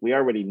 Like, we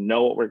already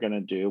know what we're going to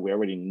do. We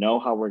already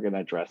know how we're going to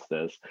address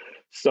this.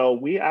 So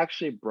we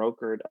actually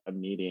brokered a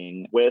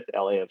meeting with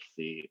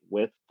LAFC,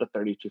 with the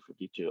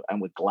 3252,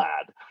 and with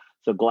GLAAD.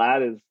 So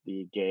GLAAD is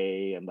the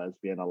Gay and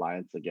Lesbian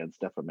Alliance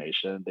Against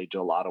Defamation. They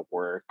do a lot of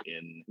work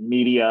in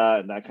media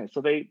and that kind of. So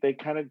they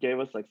kind of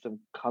gave us like some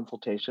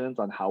consultations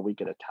on how we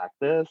could attack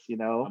this,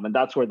 and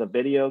that's where the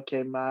video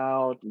came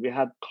out. We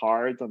had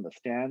cards on the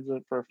stands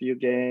for a few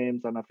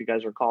games. I don't know if you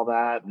guys recall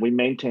that. We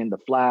maintained the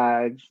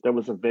flags. There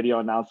was a video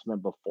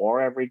announcement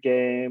before every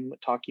game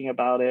talking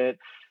about it.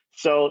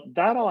 So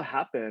that all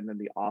happened in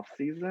the off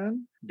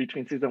season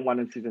between season 1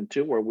 and season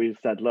 2, where we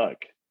said, look,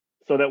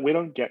 so that we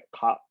don't get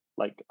caught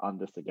like on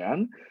this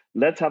again,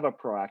 let's have a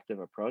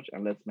proactive approach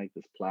and let's make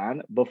this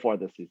plan before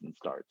the season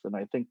starts. And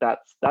I think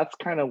that's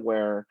kind of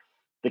where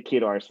the key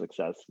to our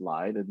success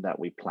lied, in that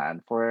we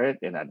planned for it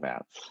in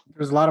advance.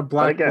 There's a lot of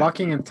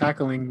blocking and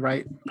tackling,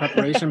 right?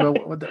 Preparation,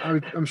 but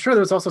I'm sure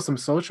there's also some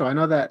social. I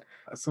know that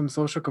some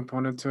social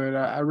component to it.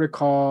 I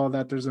recall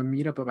that there's a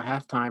meetup of a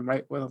halftime,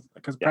 right? Well,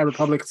 because Pride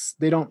Republics,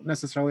 they don't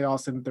necessarily all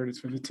sit in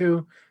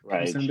 3252,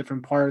 right? Sit in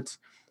different parts.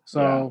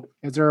 So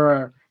is there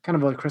a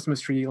kind of a Christmas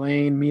tree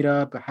lane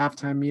meetup, a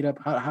halftime meetup?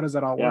 How does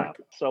that all work?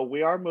 So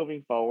we are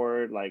moving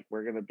forward. Like,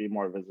 we're going to be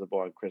more visible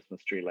on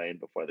Christmas tree lane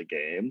before the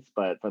games.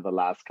 But for the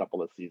last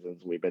couple of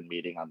seasons, we've been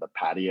meeting on the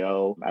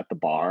patio at the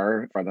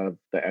bar in front of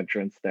the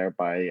entrance there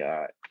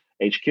by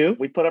HQ.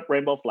 We put up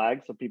rainbow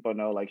flags so people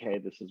know, like, hey,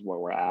 this is where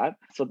we're at.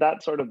 So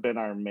that's sort of been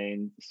our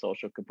main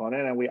social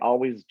component. And we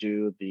always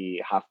do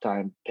the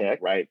halftime pick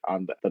right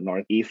on the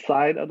northeast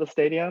side of the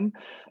stadium.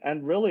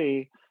 And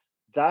really,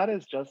 that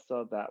is just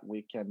so that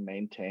we can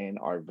maintain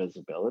our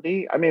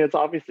visibility. I mean, it's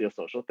obviously a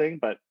social thing,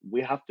 but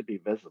we have to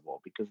be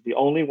visible, because the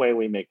only way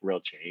we make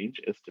real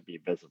change is to be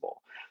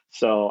visible.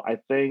 So I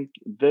think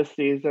this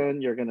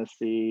season, you're going to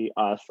see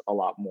us a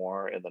lot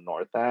more in the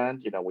North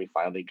End. We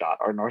finally got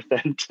our North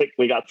End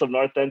we got some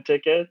North End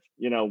tickets.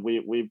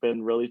 We've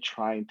been really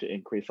trying to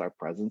increase our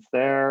presence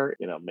there,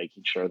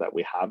 making sure that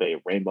we have a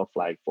rainbow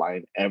flag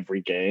flying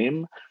every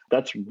game.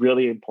 That's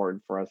really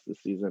important for us this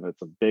season.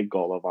 It's a big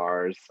goal of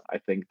ours. I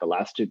think the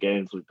last 2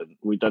 games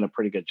we've done a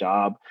pretty good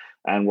job,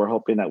 and we're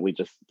hoping that we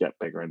just get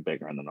bigger and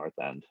bigger in the North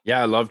End.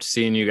 Yeah, I loved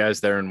seeing you guys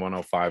there in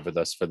 105 with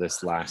us for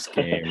this last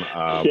game.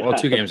 Well,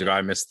 2 games ago,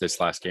 I missed this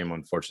last game.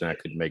 Unfortunately,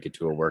 I couldn't make it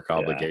to a work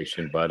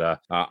obligation, but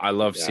I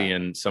love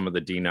seeing some of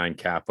the D9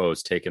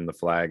 capos taking the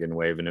flag and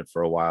waving it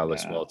for a while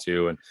as well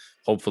too. And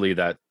hopefully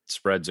that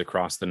spreads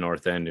across the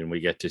North End, and we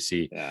get to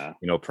see,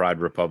 Pride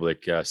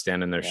Republic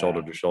standing there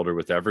shoulder to shoulder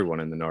with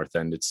everyone in the North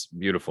End. It's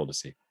beautiful to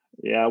see.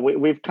 Yeah,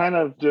 we've kind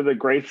of do the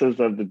graces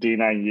of the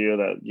D9U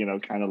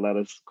that, kind of let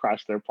us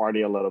crash their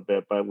party a little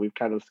bit, but we've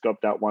kind of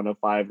scoped out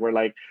 105.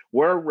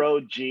 We're row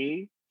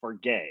G for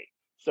gay.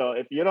 So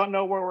if you don't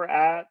know where we're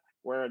at,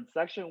 we're in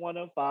section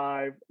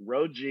 105,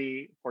 row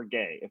G for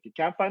gay. If you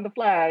can't find the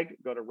flag,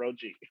 go to row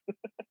G.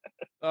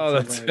 Oh,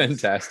 that's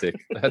fantastic.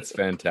 That's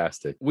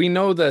fantastic. We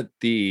know that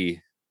the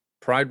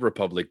Pride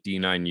Republic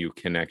D9U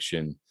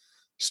connection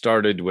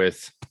started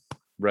with,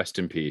 rest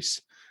in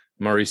peace,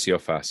 Mauricio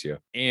Facio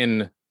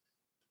in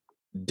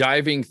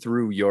Diving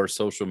through your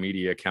social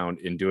media account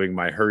and doing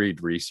my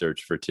hurried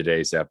research for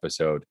today's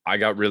episode, I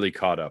got really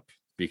caught up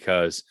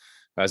because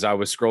as I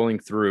was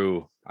scrolling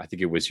through, I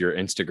think it was your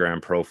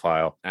Instagram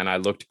profile, and I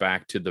looked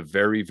back to the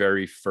very,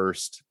 very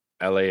first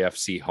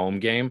LAFC home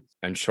game.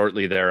 And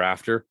shortly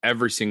thereafter,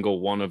 every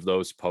single one of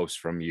those posts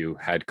from you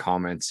had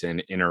comments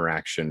and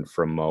interaction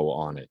from Mo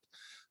on it.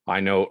 I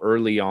know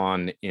early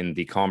on in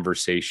the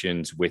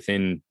conversations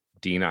within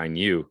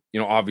D9U,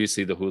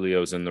 obviously the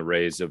Julios and the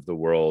Rays of the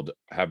world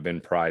have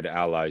been Pride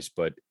allies,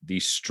 but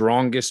the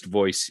strongest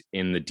voice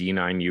in the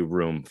D9U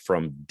room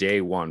from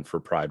day one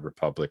for Pride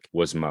Republic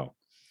was Mo.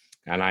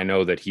 And I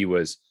know that he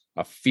was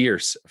a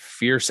fierce,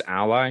 fierce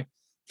ally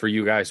for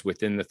you guys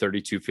within the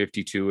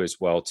 3252 as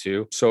well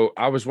too. So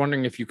I was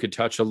wondering if you could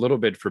touch a little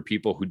bit for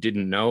people who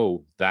didn't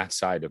know that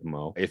side of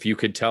Mo, if you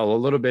could tell a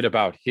little bit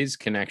about his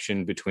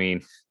connection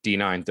between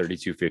D9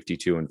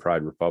 3252 and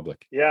Pride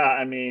Republic. Yeah,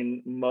 I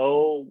mean,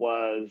 Mo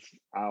was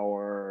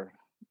our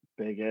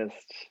biggest,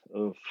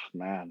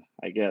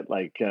 I get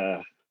like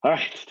all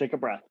right, take a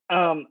breath.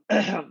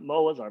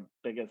 Mo was our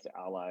biggest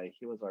ally.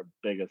 He was our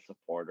biggest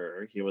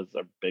supporter. He was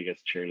our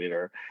biggest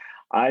cheerleader.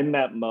 I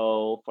met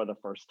Mo for the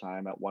first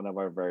time at one of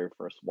our very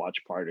first watch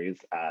parties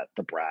at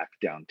the BRAC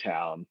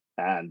downtown.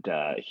 And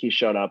he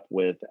showed up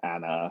with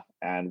Anna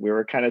and we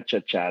were kind of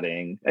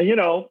chit-chatting.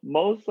 And,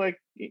 Mo's like,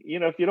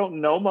 if you don't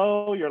know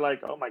Mo, you're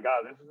like, oh my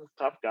God, this is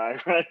a tough guy,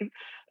 right?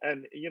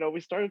 And, we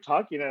started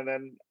talking and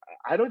then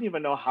I don't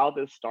even know how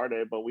this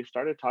started, but we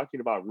started talking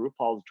about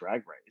RuPaul's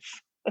Drag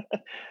Race.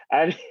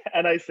 and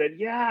I said,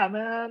 yeah,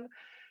 man,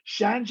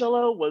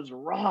 Shangela was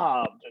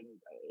robbed. And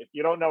if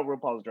you don't know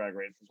RuPaul's Drag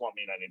Race, this won't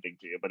mean anything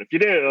to you. But if you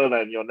do,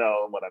 then you'll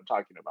know what I'm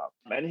talking about.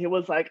 And he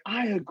was like,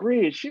 I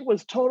agree. She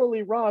was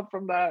totally robbed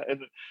from that.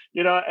 And,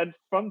 and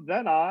from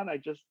then on, I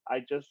just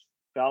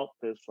felt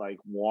this like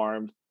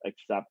warm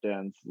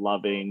acceptance,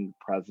 loving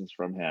presence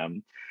from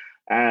him.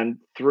 And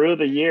through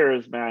the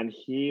years, man,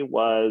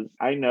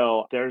 I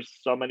know there's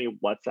so many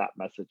WhatsApp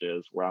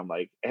messages where I'm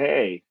like,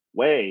 hey,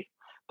 wait,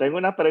 tengo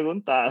una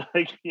pregunta,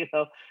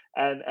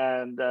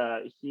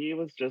 and he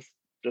was just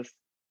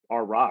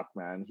our rock,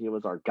 man. He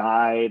was our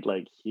guide.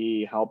 Like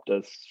he helped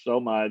us so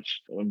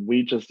much, and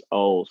we just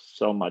owe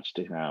so much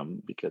to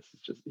him because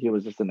he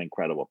was just an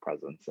incredible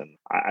presence. And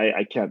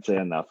I can't say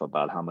enough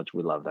about how much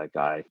we love that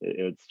guy.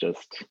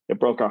 It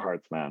broke our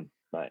hearts, man.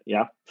 But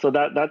yeah, so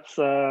that's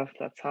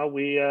how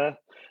we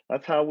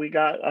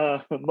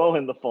got Mo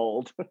in the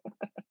fold.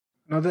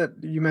 Now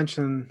that you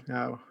mentioned,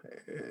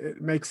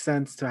 it makes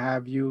sense to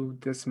have you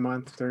this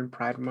month during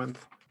Pride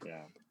Month.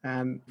 Yeah.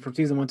 And from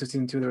season 1 to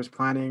season 2, there was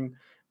planning.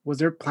 Was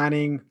there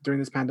planning during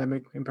this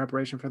pandemic in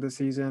preparation for this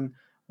season?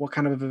 What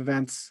kind of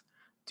events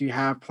do you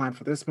have planned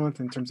for this month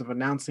in terms of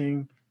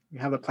announcing? You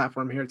have the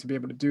platform here to be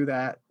able to do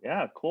that.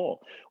 Yeah,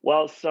 cool.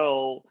 Well,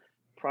 so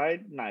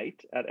Pride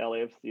Night at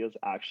LAFC is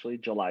actually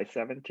July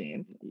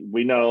 17th.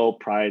 We know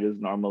Pride is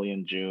normally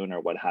in June or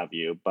what have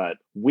you, but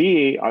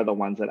we are the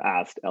ones that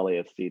asked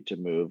LAFC to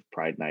move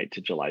Pride Night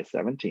to July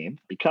 17th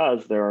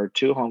because there are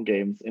 2 home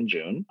games in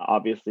June.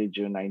 Obviously,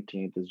 June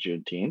 19th is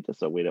Juneteenth,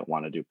 so we didn't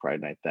want to do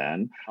Pride Night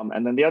then.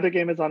 And then the other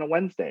game is on a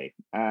Wednesday.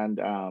 And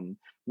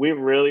we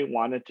really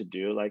wanted to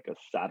do like a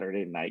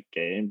Saturday night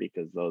game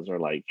because those are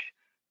like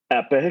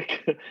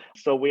epic.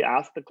 So we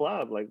asked the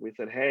club, like we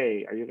said,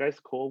 hey, are you guys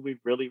cool?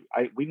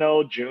 We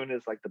know June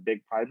is like the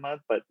big Pride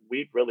month, but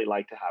we'd really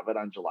like to have it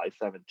on July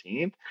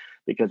 17th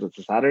because it's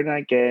a Saturday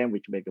night game.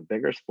 We can make a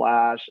bigger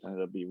splash and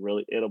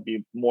it'll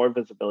be more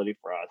visibility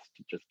for us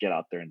to just get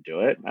out there and do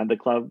it. And the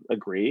club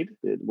agreed,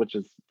 which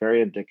is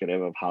very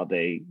indicative of how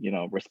they,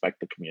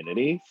 respect the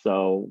community.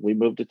 So we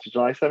moved it to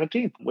July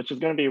 17th, which is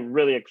going to be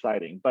really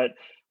exciting. But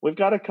we've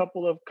got a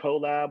couple of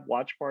collab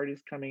watch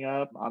parties coming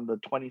up. On the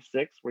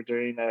 26th, we're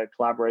doing a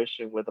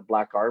collaboration with the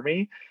Black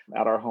Army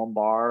at our home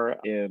bar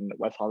in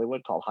West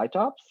Hollywood called High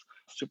Tops.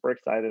 Super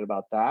excited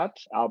about that.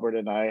 Albert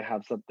and I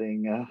have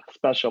something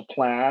special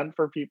planned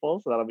for people,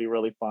 so that'll be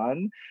really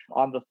fun.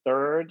 On the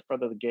 3rd, for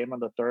the game on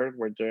the 3rd,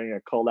 we're doing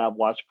a collab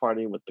watch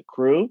party with the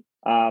crew.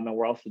 And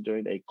we're also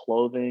doing a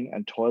clothing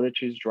and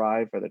toiletries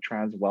drive for the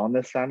Trans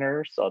Wellness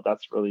Center. So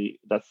that's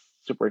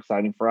super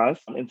exciting for us.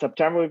 In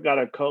September, we've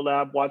got a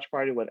collab watch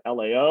party with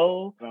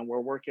LAO, and we're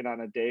working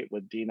on a date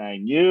with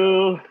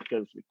D9U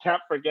because we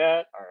can't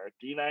forget our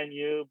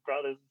D9U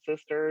brothers and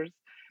sisters.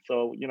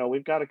 So,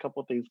 we've got a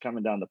couple of things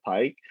coming down the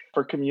pike.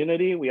 For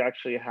community, we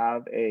actually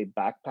have a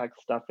backpack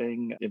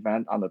stuffing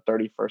event on the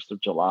 31st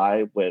of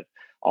July with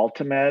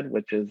Ultimed,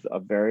 which is a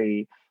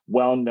very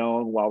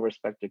well-known,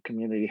 well-respected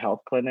community health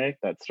clinic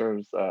that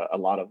serves a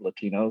lot of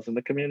Latinos in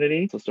the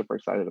community. So super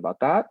excited about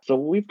that. So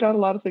we've got a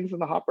lot of things in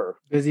the hopper.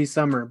 Busy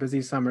summer.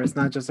 It's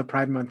not just a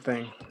Pride Month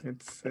thing.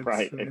 It's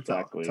right,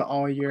 exactly. It's an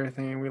all year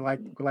thing. We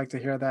like to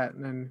hear that.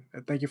 And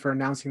thank you for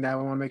announcing that.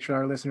 We want to make sure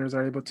our listeners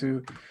are able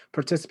to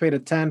participate,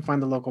 attend,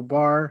 find the local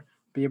bar,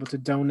 be able to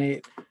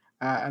donate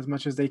as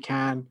much as they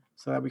can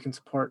so that we can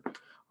support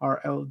our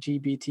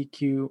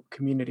LGBTQ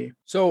community.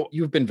 So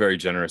you've been very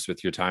generous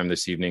with your time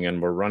this evening,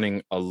 and we're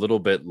running a little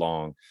bit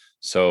long.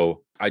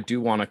 So I do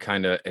want to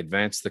kind of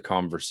advance the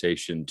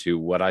conversation to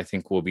what I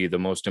think will be the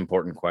most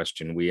important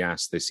question we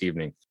ask this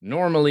evening.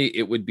 Normally,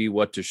 it would be,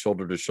 what does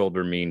shoulder to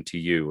shoulder mean to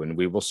you? And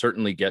we will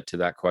certainly get to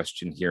that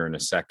question here in a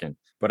second.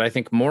 But I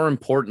think more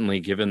importantly,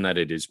 given that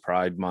it is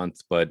Pride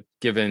Month, but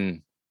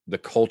given the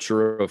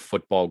culture of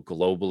football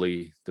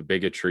globally, the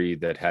bigotry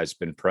that has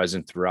been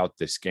present throughout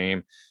this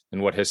game,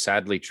 and what has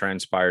sadly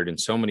transpired in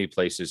so many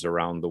places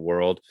around the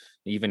world,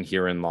 even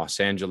here in Los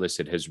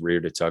Angeles, it has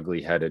reared its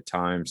ugly head at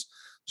times.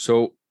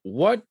 So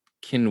what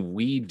can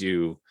we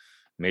do,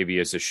 maybe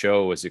as a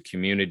show, as a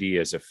community,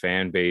 as a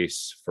fan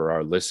base, for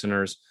our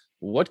listeners?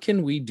 What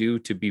can we do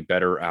to be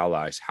better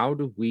allies? How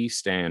do we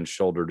stand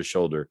shoulder to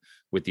shoulder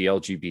with the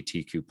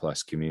LGBTQ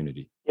plus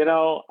community?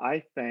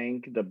 I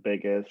think the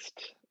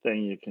biggest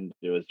thing you can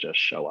do is just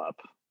show up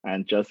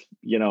and just,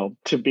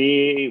 to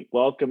be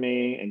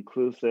welcoming,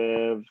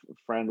 inclusive,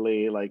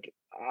 friendly. Like,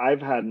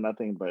 I've had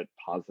nothing but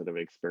positive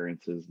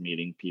experiences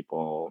meeting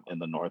people in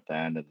the North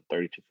End and the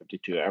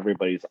 3252.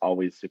 Everybody's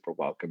always super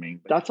welcoming.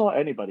 That's all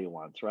anybody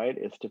wants, right?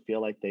 Is to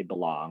feel like they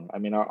belong. I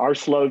mean, our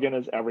slogan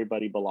is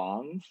everybody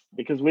belongs,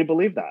 because we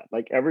believe that.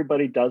 Like,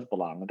 everybody does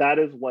belong. That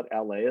is what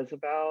LA is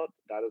about.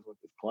 That is what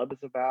this club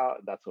is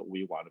about. That's what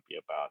we want to be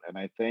about. And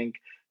I think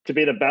to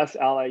be the best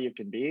ally you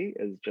can be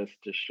is just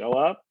to show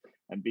up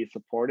and be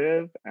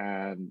supportive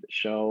and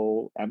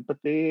show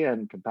empathy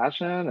and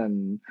compassion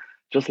and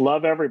just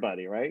love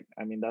everybody, right?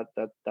 I mean,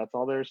 that's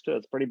all there is to it.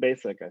 It's pretty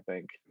basic, I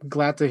think.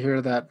 Glad to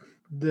hear that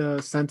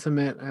the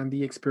sentiment and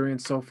the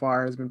experience so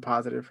far has been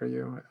positive for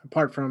you,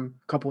 apart from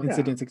a couple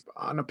incidents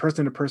on a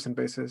person-to-person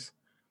basis.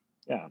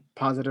 Yeah,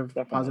 Positive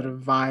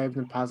vibes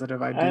and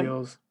positive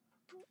ideals.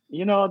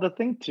 The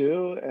thing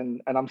too,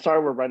 and I'm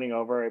sorry we're running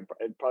over, it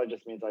probably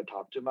just means I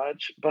talk too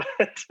much, but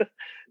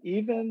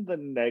even the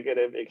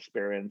negative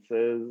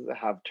experiences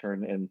have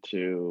turned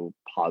into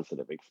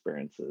positive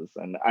experiences.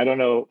 And I don't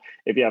know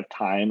if you have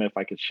time, if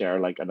I could share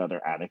like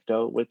another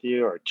anecdote with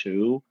you or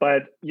two,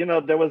 but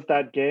there was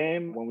that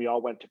game when we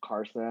all went to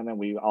Carson and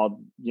we all,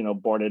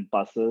 boarded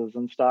buses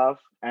and stuff.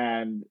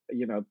 And,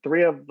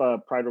 3 of the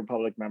Pride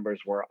Republic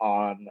members were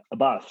on a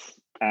bus.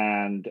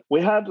 And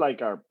we had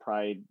like our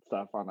Pride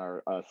stuff on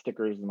our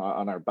stickers and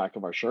on our back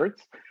of our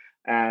shirts.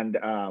 And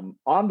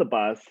on the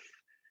bus,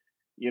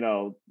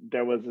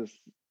 there was this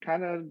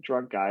kind of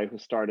drunk guy who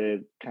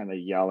started kind of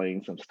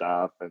yelling some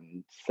stuff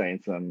and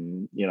saying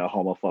some,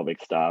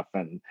 homophobic stuff.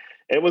 And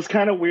it was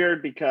kind of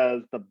weird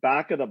because the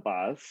back of the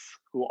bus,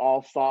 who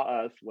all saw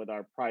us with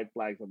our Pride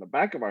flags on the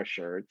back of our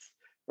shirts,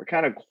 were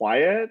kind of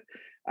quiet.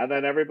 And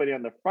then everybody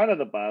on the front of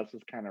the bus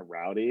was kind of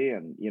rowdy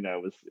and,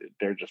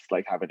 they're just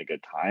like having a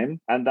good time.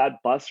 And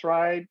that bus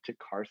ride to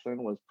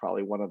Carson was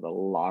probably one of the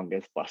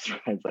longest bus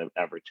rides I've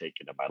ever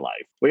taken in my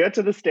life. We get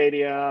to the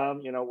stadium,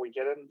 we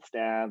get in the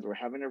stands, we're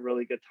having a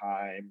really good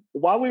time.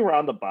 While we were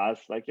on the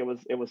bus, like it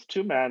was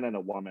 2 men and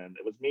a woman.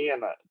 It was me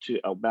and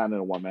a man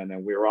and a woman.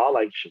 And we were all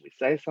like, should we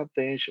say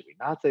something? Should we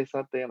not say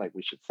something? Like,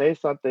 we should say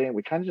something.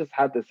 We kind of just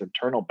had this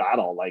internal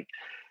battle, like,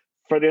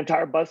 for the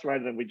entire bus ride,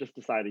 and then we just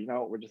decided,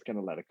 we're just going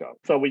to let it go.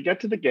 So we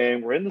get to the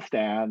game, we're in the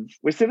stands,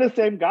 we see the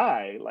same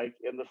guy like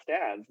in the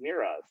stands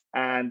near us,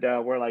 and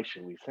we're like,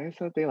 should we say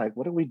something? Like,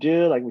 what do we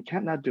do? Like, we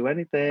can't not do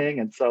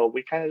anything. And so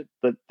we kind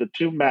of, the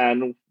 2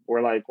 men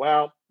were like,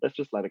 well, let's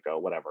just let it go,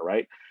 whatever,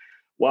 right?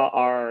 Well,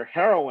 our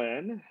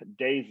heroine,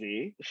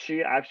 Daisy,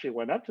 she actually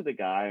went up to the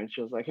guy and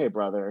she was like, hey,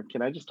 brother,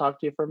 can I just talk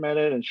to you for a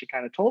minute? And she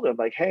kind of told him,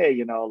 like, hey,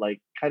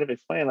 like, kind of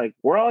explain, like,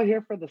 we're all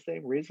here for the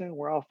same reason.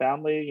 We're all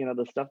family.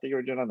 The stuff that you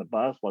were doing on the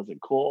bus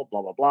wasn't cool,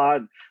 blah, blah, blah.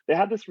 And they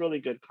had this really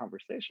good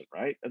conversation,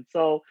 right? And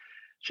so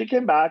she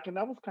came back and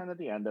that was kind of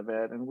the end of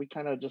it. And we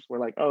kind of just were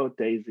like, oh,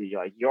 Daisy,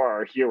 like, you're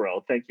our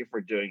hero. Thank you for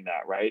doing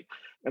that, right?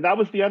 And that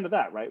was the end of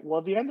that, right?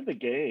 Well, at the end of the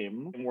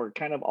game, we're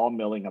kind of all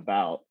milling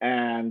about.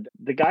 And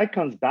the guy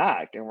comes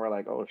back and we're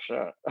like, oh,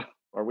 shit.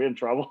 Are we in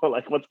trouble?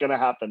 Like, what's going to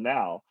happen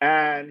now?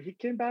 And he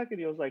came back and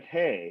he was like,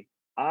 hey,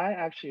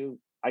 I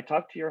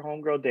talked to your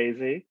homegirl,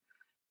 Daisy,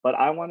 but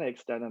I want to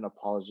extend an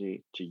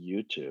apology to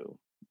you two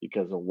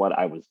because of what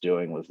I was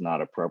doing was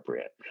not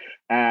appropriate.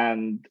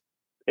 And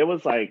it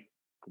was like,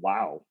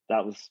 wow,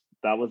 that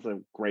was a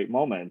great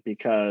moment,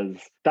 because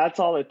that's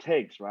all it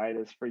takes, right?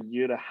 Is for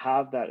you to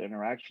have that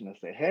interaction to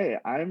say, hey,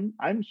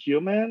 I'm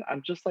human.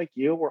 I'm just like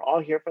you. We're all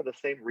here for the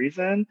same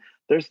reason.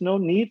 There's no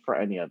need for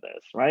any of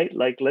this, right?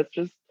 Like, let's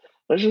just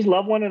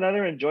love one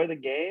another, enjoy the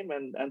game,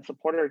 and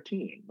support our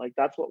team. Like,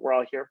 that's what we're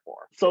all here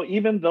for. So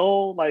even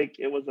though like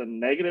it was a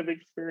negative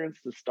experience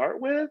to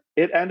start with,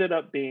 it ended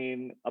up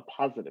being a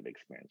positive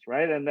experience,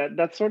 right? And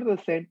that's sort of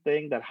the same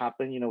thing that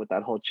happened, with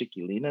that whole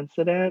Chiquilin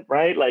incident,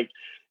 right? Like,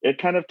 it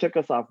kind of took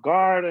us off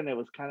guard, and it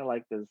was kind of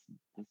like this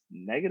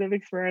negative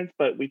experience,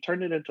 but we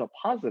turned it into a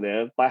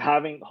positive by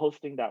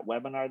hosting that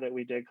webinar that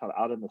we did called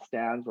Out in the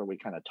Stands, where we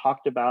kind of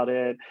talked about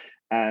it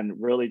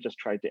and really just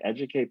tried to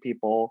educate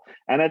people.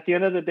 And at the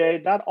end of the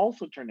day, that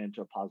also turned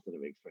into a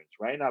positive experience,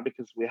 right? Now,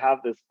 because we have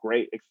this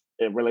great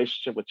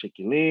relationship with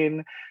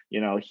Chiquilin,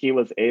 he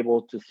was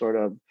able to sort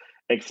of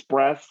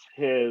express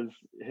his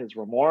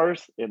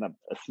remorse in a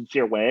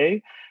sincere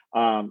way.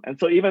 And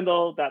so even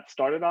though that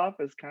started off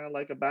as kind of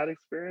like a bad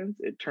experience,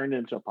 it turned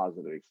into a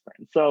positive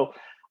experience. So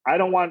I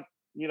don't want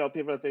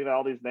people to think that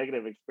all these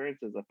negative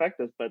experiences affect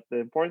us, but the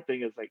important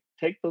thing is like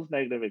take those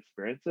negative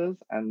experiences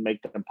and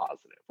make them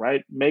positive,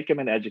 right? Make them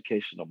an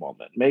educational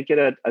moment. Make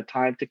it a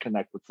time to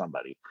connect with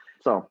somebody.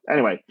 So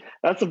anyway,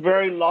 that's a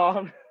very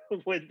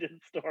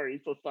long-winded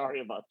story. So sorry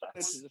about that.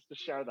 Just to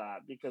share that,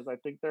 because I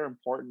think they're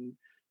important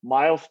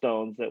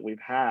milestones that we've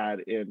had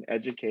in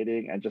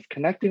educating and just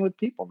connecting with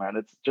people, man.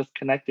 It's just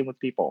connecting with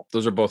people.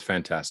 Those are both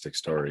fantastic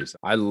stories.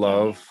 I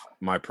love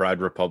my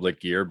Pride Republic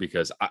gear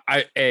because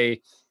I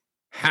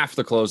half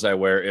the clothes I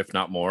wear, if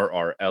not more,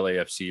 are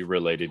LAFC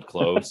related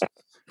clothes.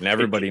 And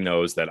everybody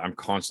knows that I'm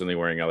constantly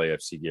wearing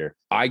LAFC gear.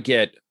 I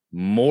get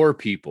more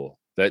people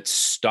that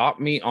stop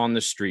me on the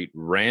street,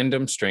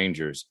 random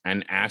strangers,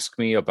 and ask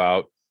me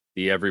about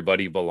the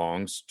Everybody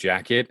Belongs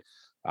jacket.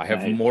 I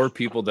have more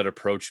people that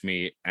approach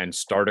me and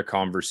start a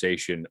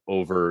conversation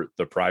over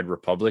the Pride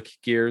Republic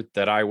gear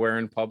that I wear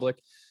in public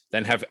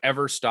than have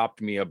ever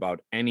stopped me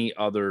about any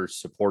other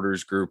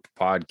supporters group,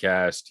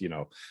 podcast,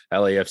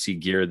 LAFC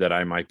gear that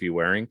I might be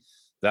wearing.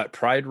 That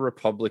Pride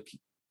Republic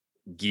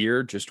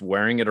gear, just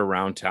wearing it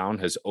around town,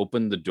 has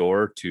opened the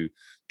door to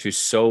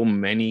so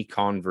many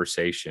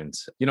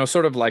conversations,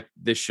 sort of like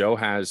this show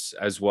has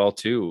as well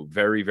too.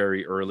 Very,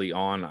 very early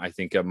on, I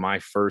think my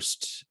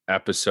first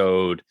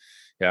episode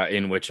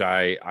in which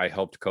I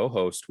helped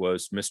co-host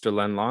was Mr.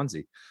 Len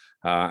Lonzi.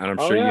 And I'm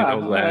sure you know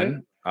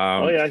Len.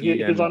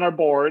 He's on our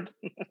board.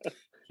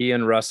 He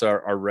and Russ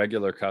are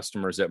regular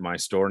customers at my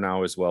store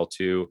now as well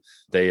too.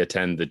 They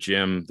attend the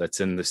gym that's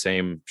in the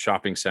same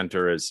shopping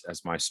center as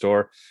my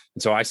store.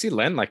 And so I see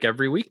Len like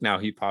every week now.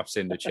 He pops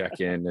in to check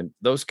in, and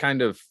those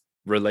kind of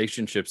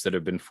relationships that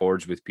have been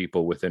forged with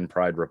people within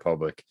Pride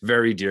Republic,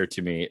 very dear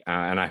to me.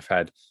 And I've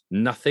had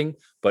nothing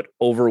but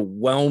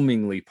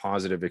overwhelmingly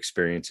positive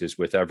experiences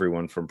with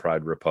everyone from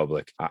Pride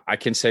Republic. I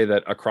can say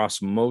that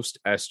across most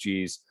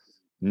SGs,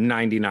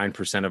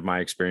 99% of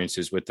my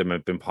experiences with them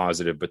have been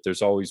positive, but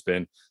there's always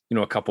been,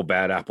 a couple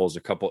bad apples,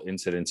 a couple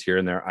incidents here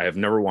and there. I have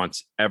never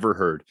once ever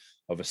heard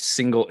of a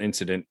single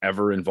incident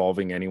ever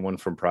involving anyone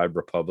from Pride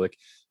Republic.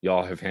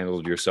 Y'all have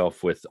handled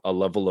yourself with a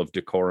level of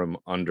decorum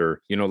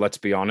under, let's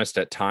be honest,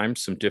 at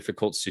times, some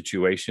difficult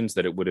situations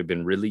that it would have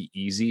been really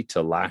easy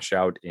to lash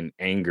out in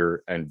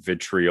anger and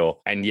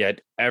vitriol. And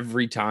yet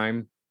every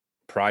time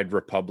Pride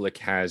Republic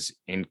has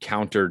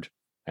encountered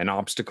an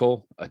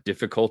obstacle, a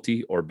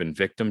difficulty, or been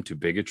victim to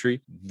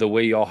bigotry, the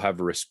way y'all have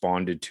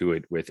responded to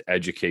it with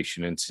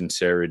education and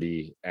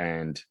sincerity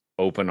and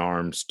open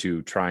arms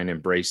to try and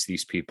embrace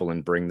these people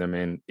and bring them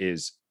in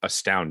is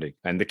astounding.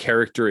 And the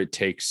character it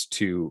takes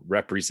to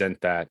represent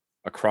that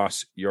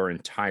across your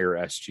entire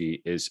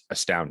SG is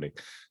astounding.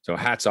 So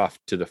hats off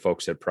to the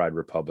folks at Pride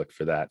Republic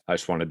for that. I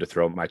just wanted to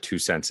throw my 2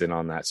 cents in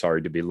on that.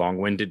 Sorry to be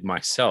long-winded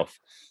myself.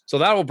 So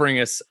that will bring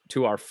us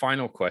to our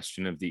final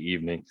question of the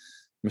evening.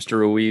 Mr.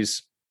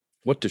 Ruiz,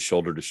 what does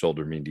shoulder to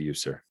shoulder mean to you,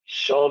 sir?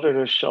 Shoulder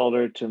to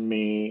shoulder to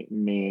me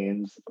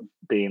means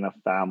being a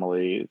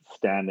family,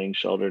 standing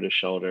shoulder to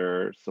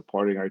shoulder,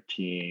 supporting our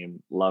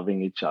team,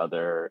 loving each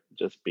other,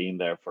 just being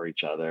there for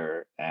each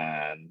other,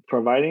 and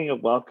providing a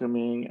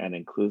welcoming and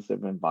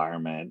inclusive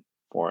environment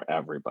for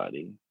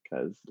everybody.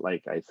 Because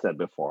like I said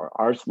before,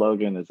 our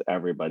slogan is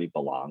everybody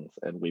belongs,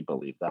 and we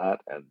believe that,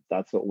 and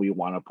that's what we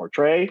want to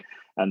portray,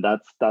 and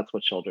that's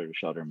what shoulder to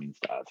shoulder means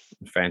to us.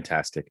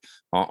 Fantastic.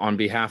 On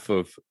behalf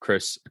of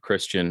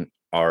Christian,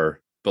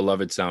 our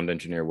beloved sound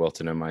engineer,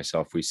 Wilton, and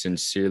myself, we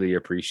sincerely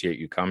appreciate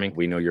you coming.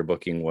 We know your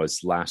booking was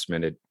last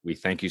minute. We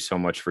thank you so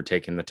much for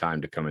taking the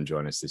time to come and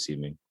join us this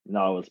evening.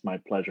 No, it was my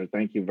pleasure.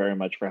 Thank you very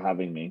much for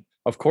having me.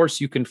 Of course,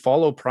 you can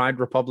follow Pride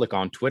Republic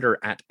on Twitter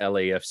at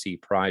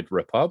LAFC Pride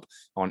Repub,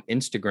 on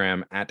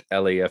Instagram at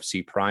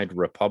LAFC Pride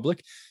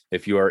Republic.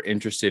 If you are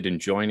interested in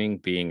joining,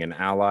 being an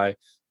ally,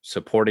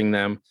 supporting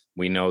them,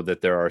 we know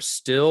that there are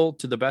still,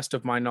 to the best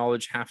of my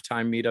knowledge,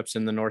 halftime meetups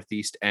in the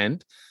Northeast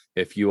End.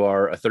 If you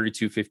are a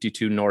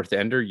 3252 North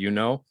Ender,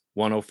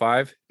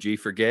 105, G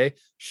for gay,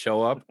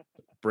 show up,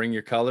 bring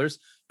your colors,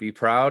 be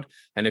proud.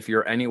 And if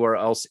you're anywhere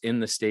else in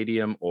the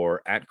stadium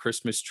or at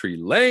Christmas Tree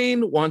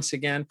Lane, once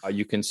again,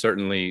 you can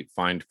certainly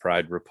find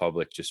Pride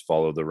Republic. Just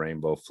follow the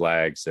rainbow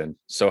flags. And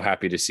so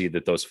happy to see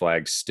that those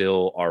flags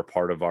still are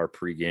part of our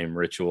pregame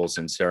rituals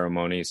and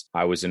ceremonies.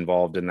 I was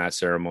involved in that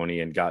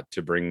ceremony and got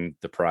to bring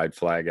the Pride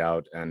flag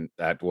out. And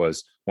that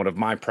was one of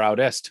my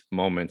proudest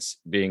moments,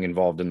 being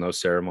involved in those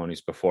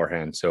ceremonies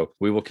beforehand. So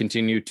we will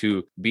continue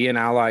to be an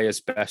ally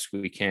as best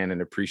we can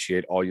and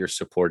appreciate all your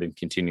support in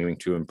continuing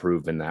to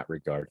improve in that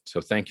regard.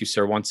 So thank you,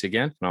 sir, once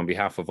again. And on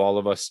behalf of all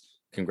of us,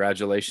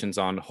 Congratulations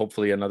on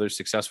hopefully another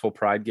successful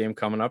Pride game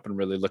coming up, and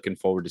really looking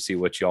forward to see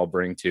what y'all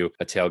bring to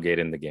a tailgate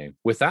in the game.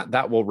 With that,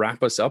 that will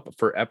wrap us up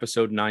for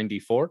episode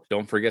 94.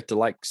 Don't forget to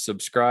like,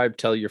 subscribe,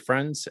 tell your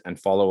friends, and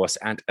follow us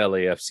at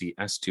LAFC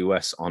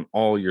S2S on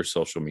all your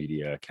social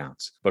media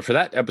accounts. But for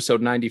that,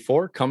 episode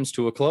 94 comes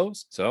to a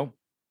close. So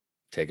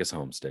take us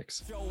home,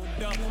 Sticks.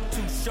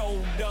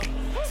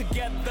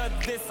 Together,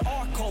 this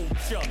our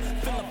culture.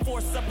 Feel the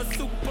force of a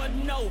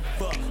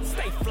supernova.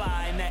 Stay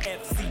fly in that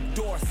FC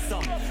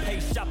Dorsum. Hey,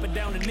 shopping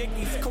down to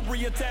Nicky's,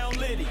 Koreatown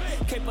Liddy.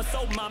 Cape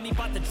so mommy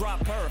about to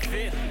drop her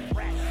fifth.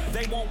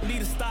 They want me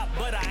to stop,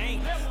 but I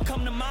ain't.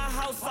 Come to my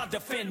house, I'll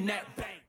defend that back.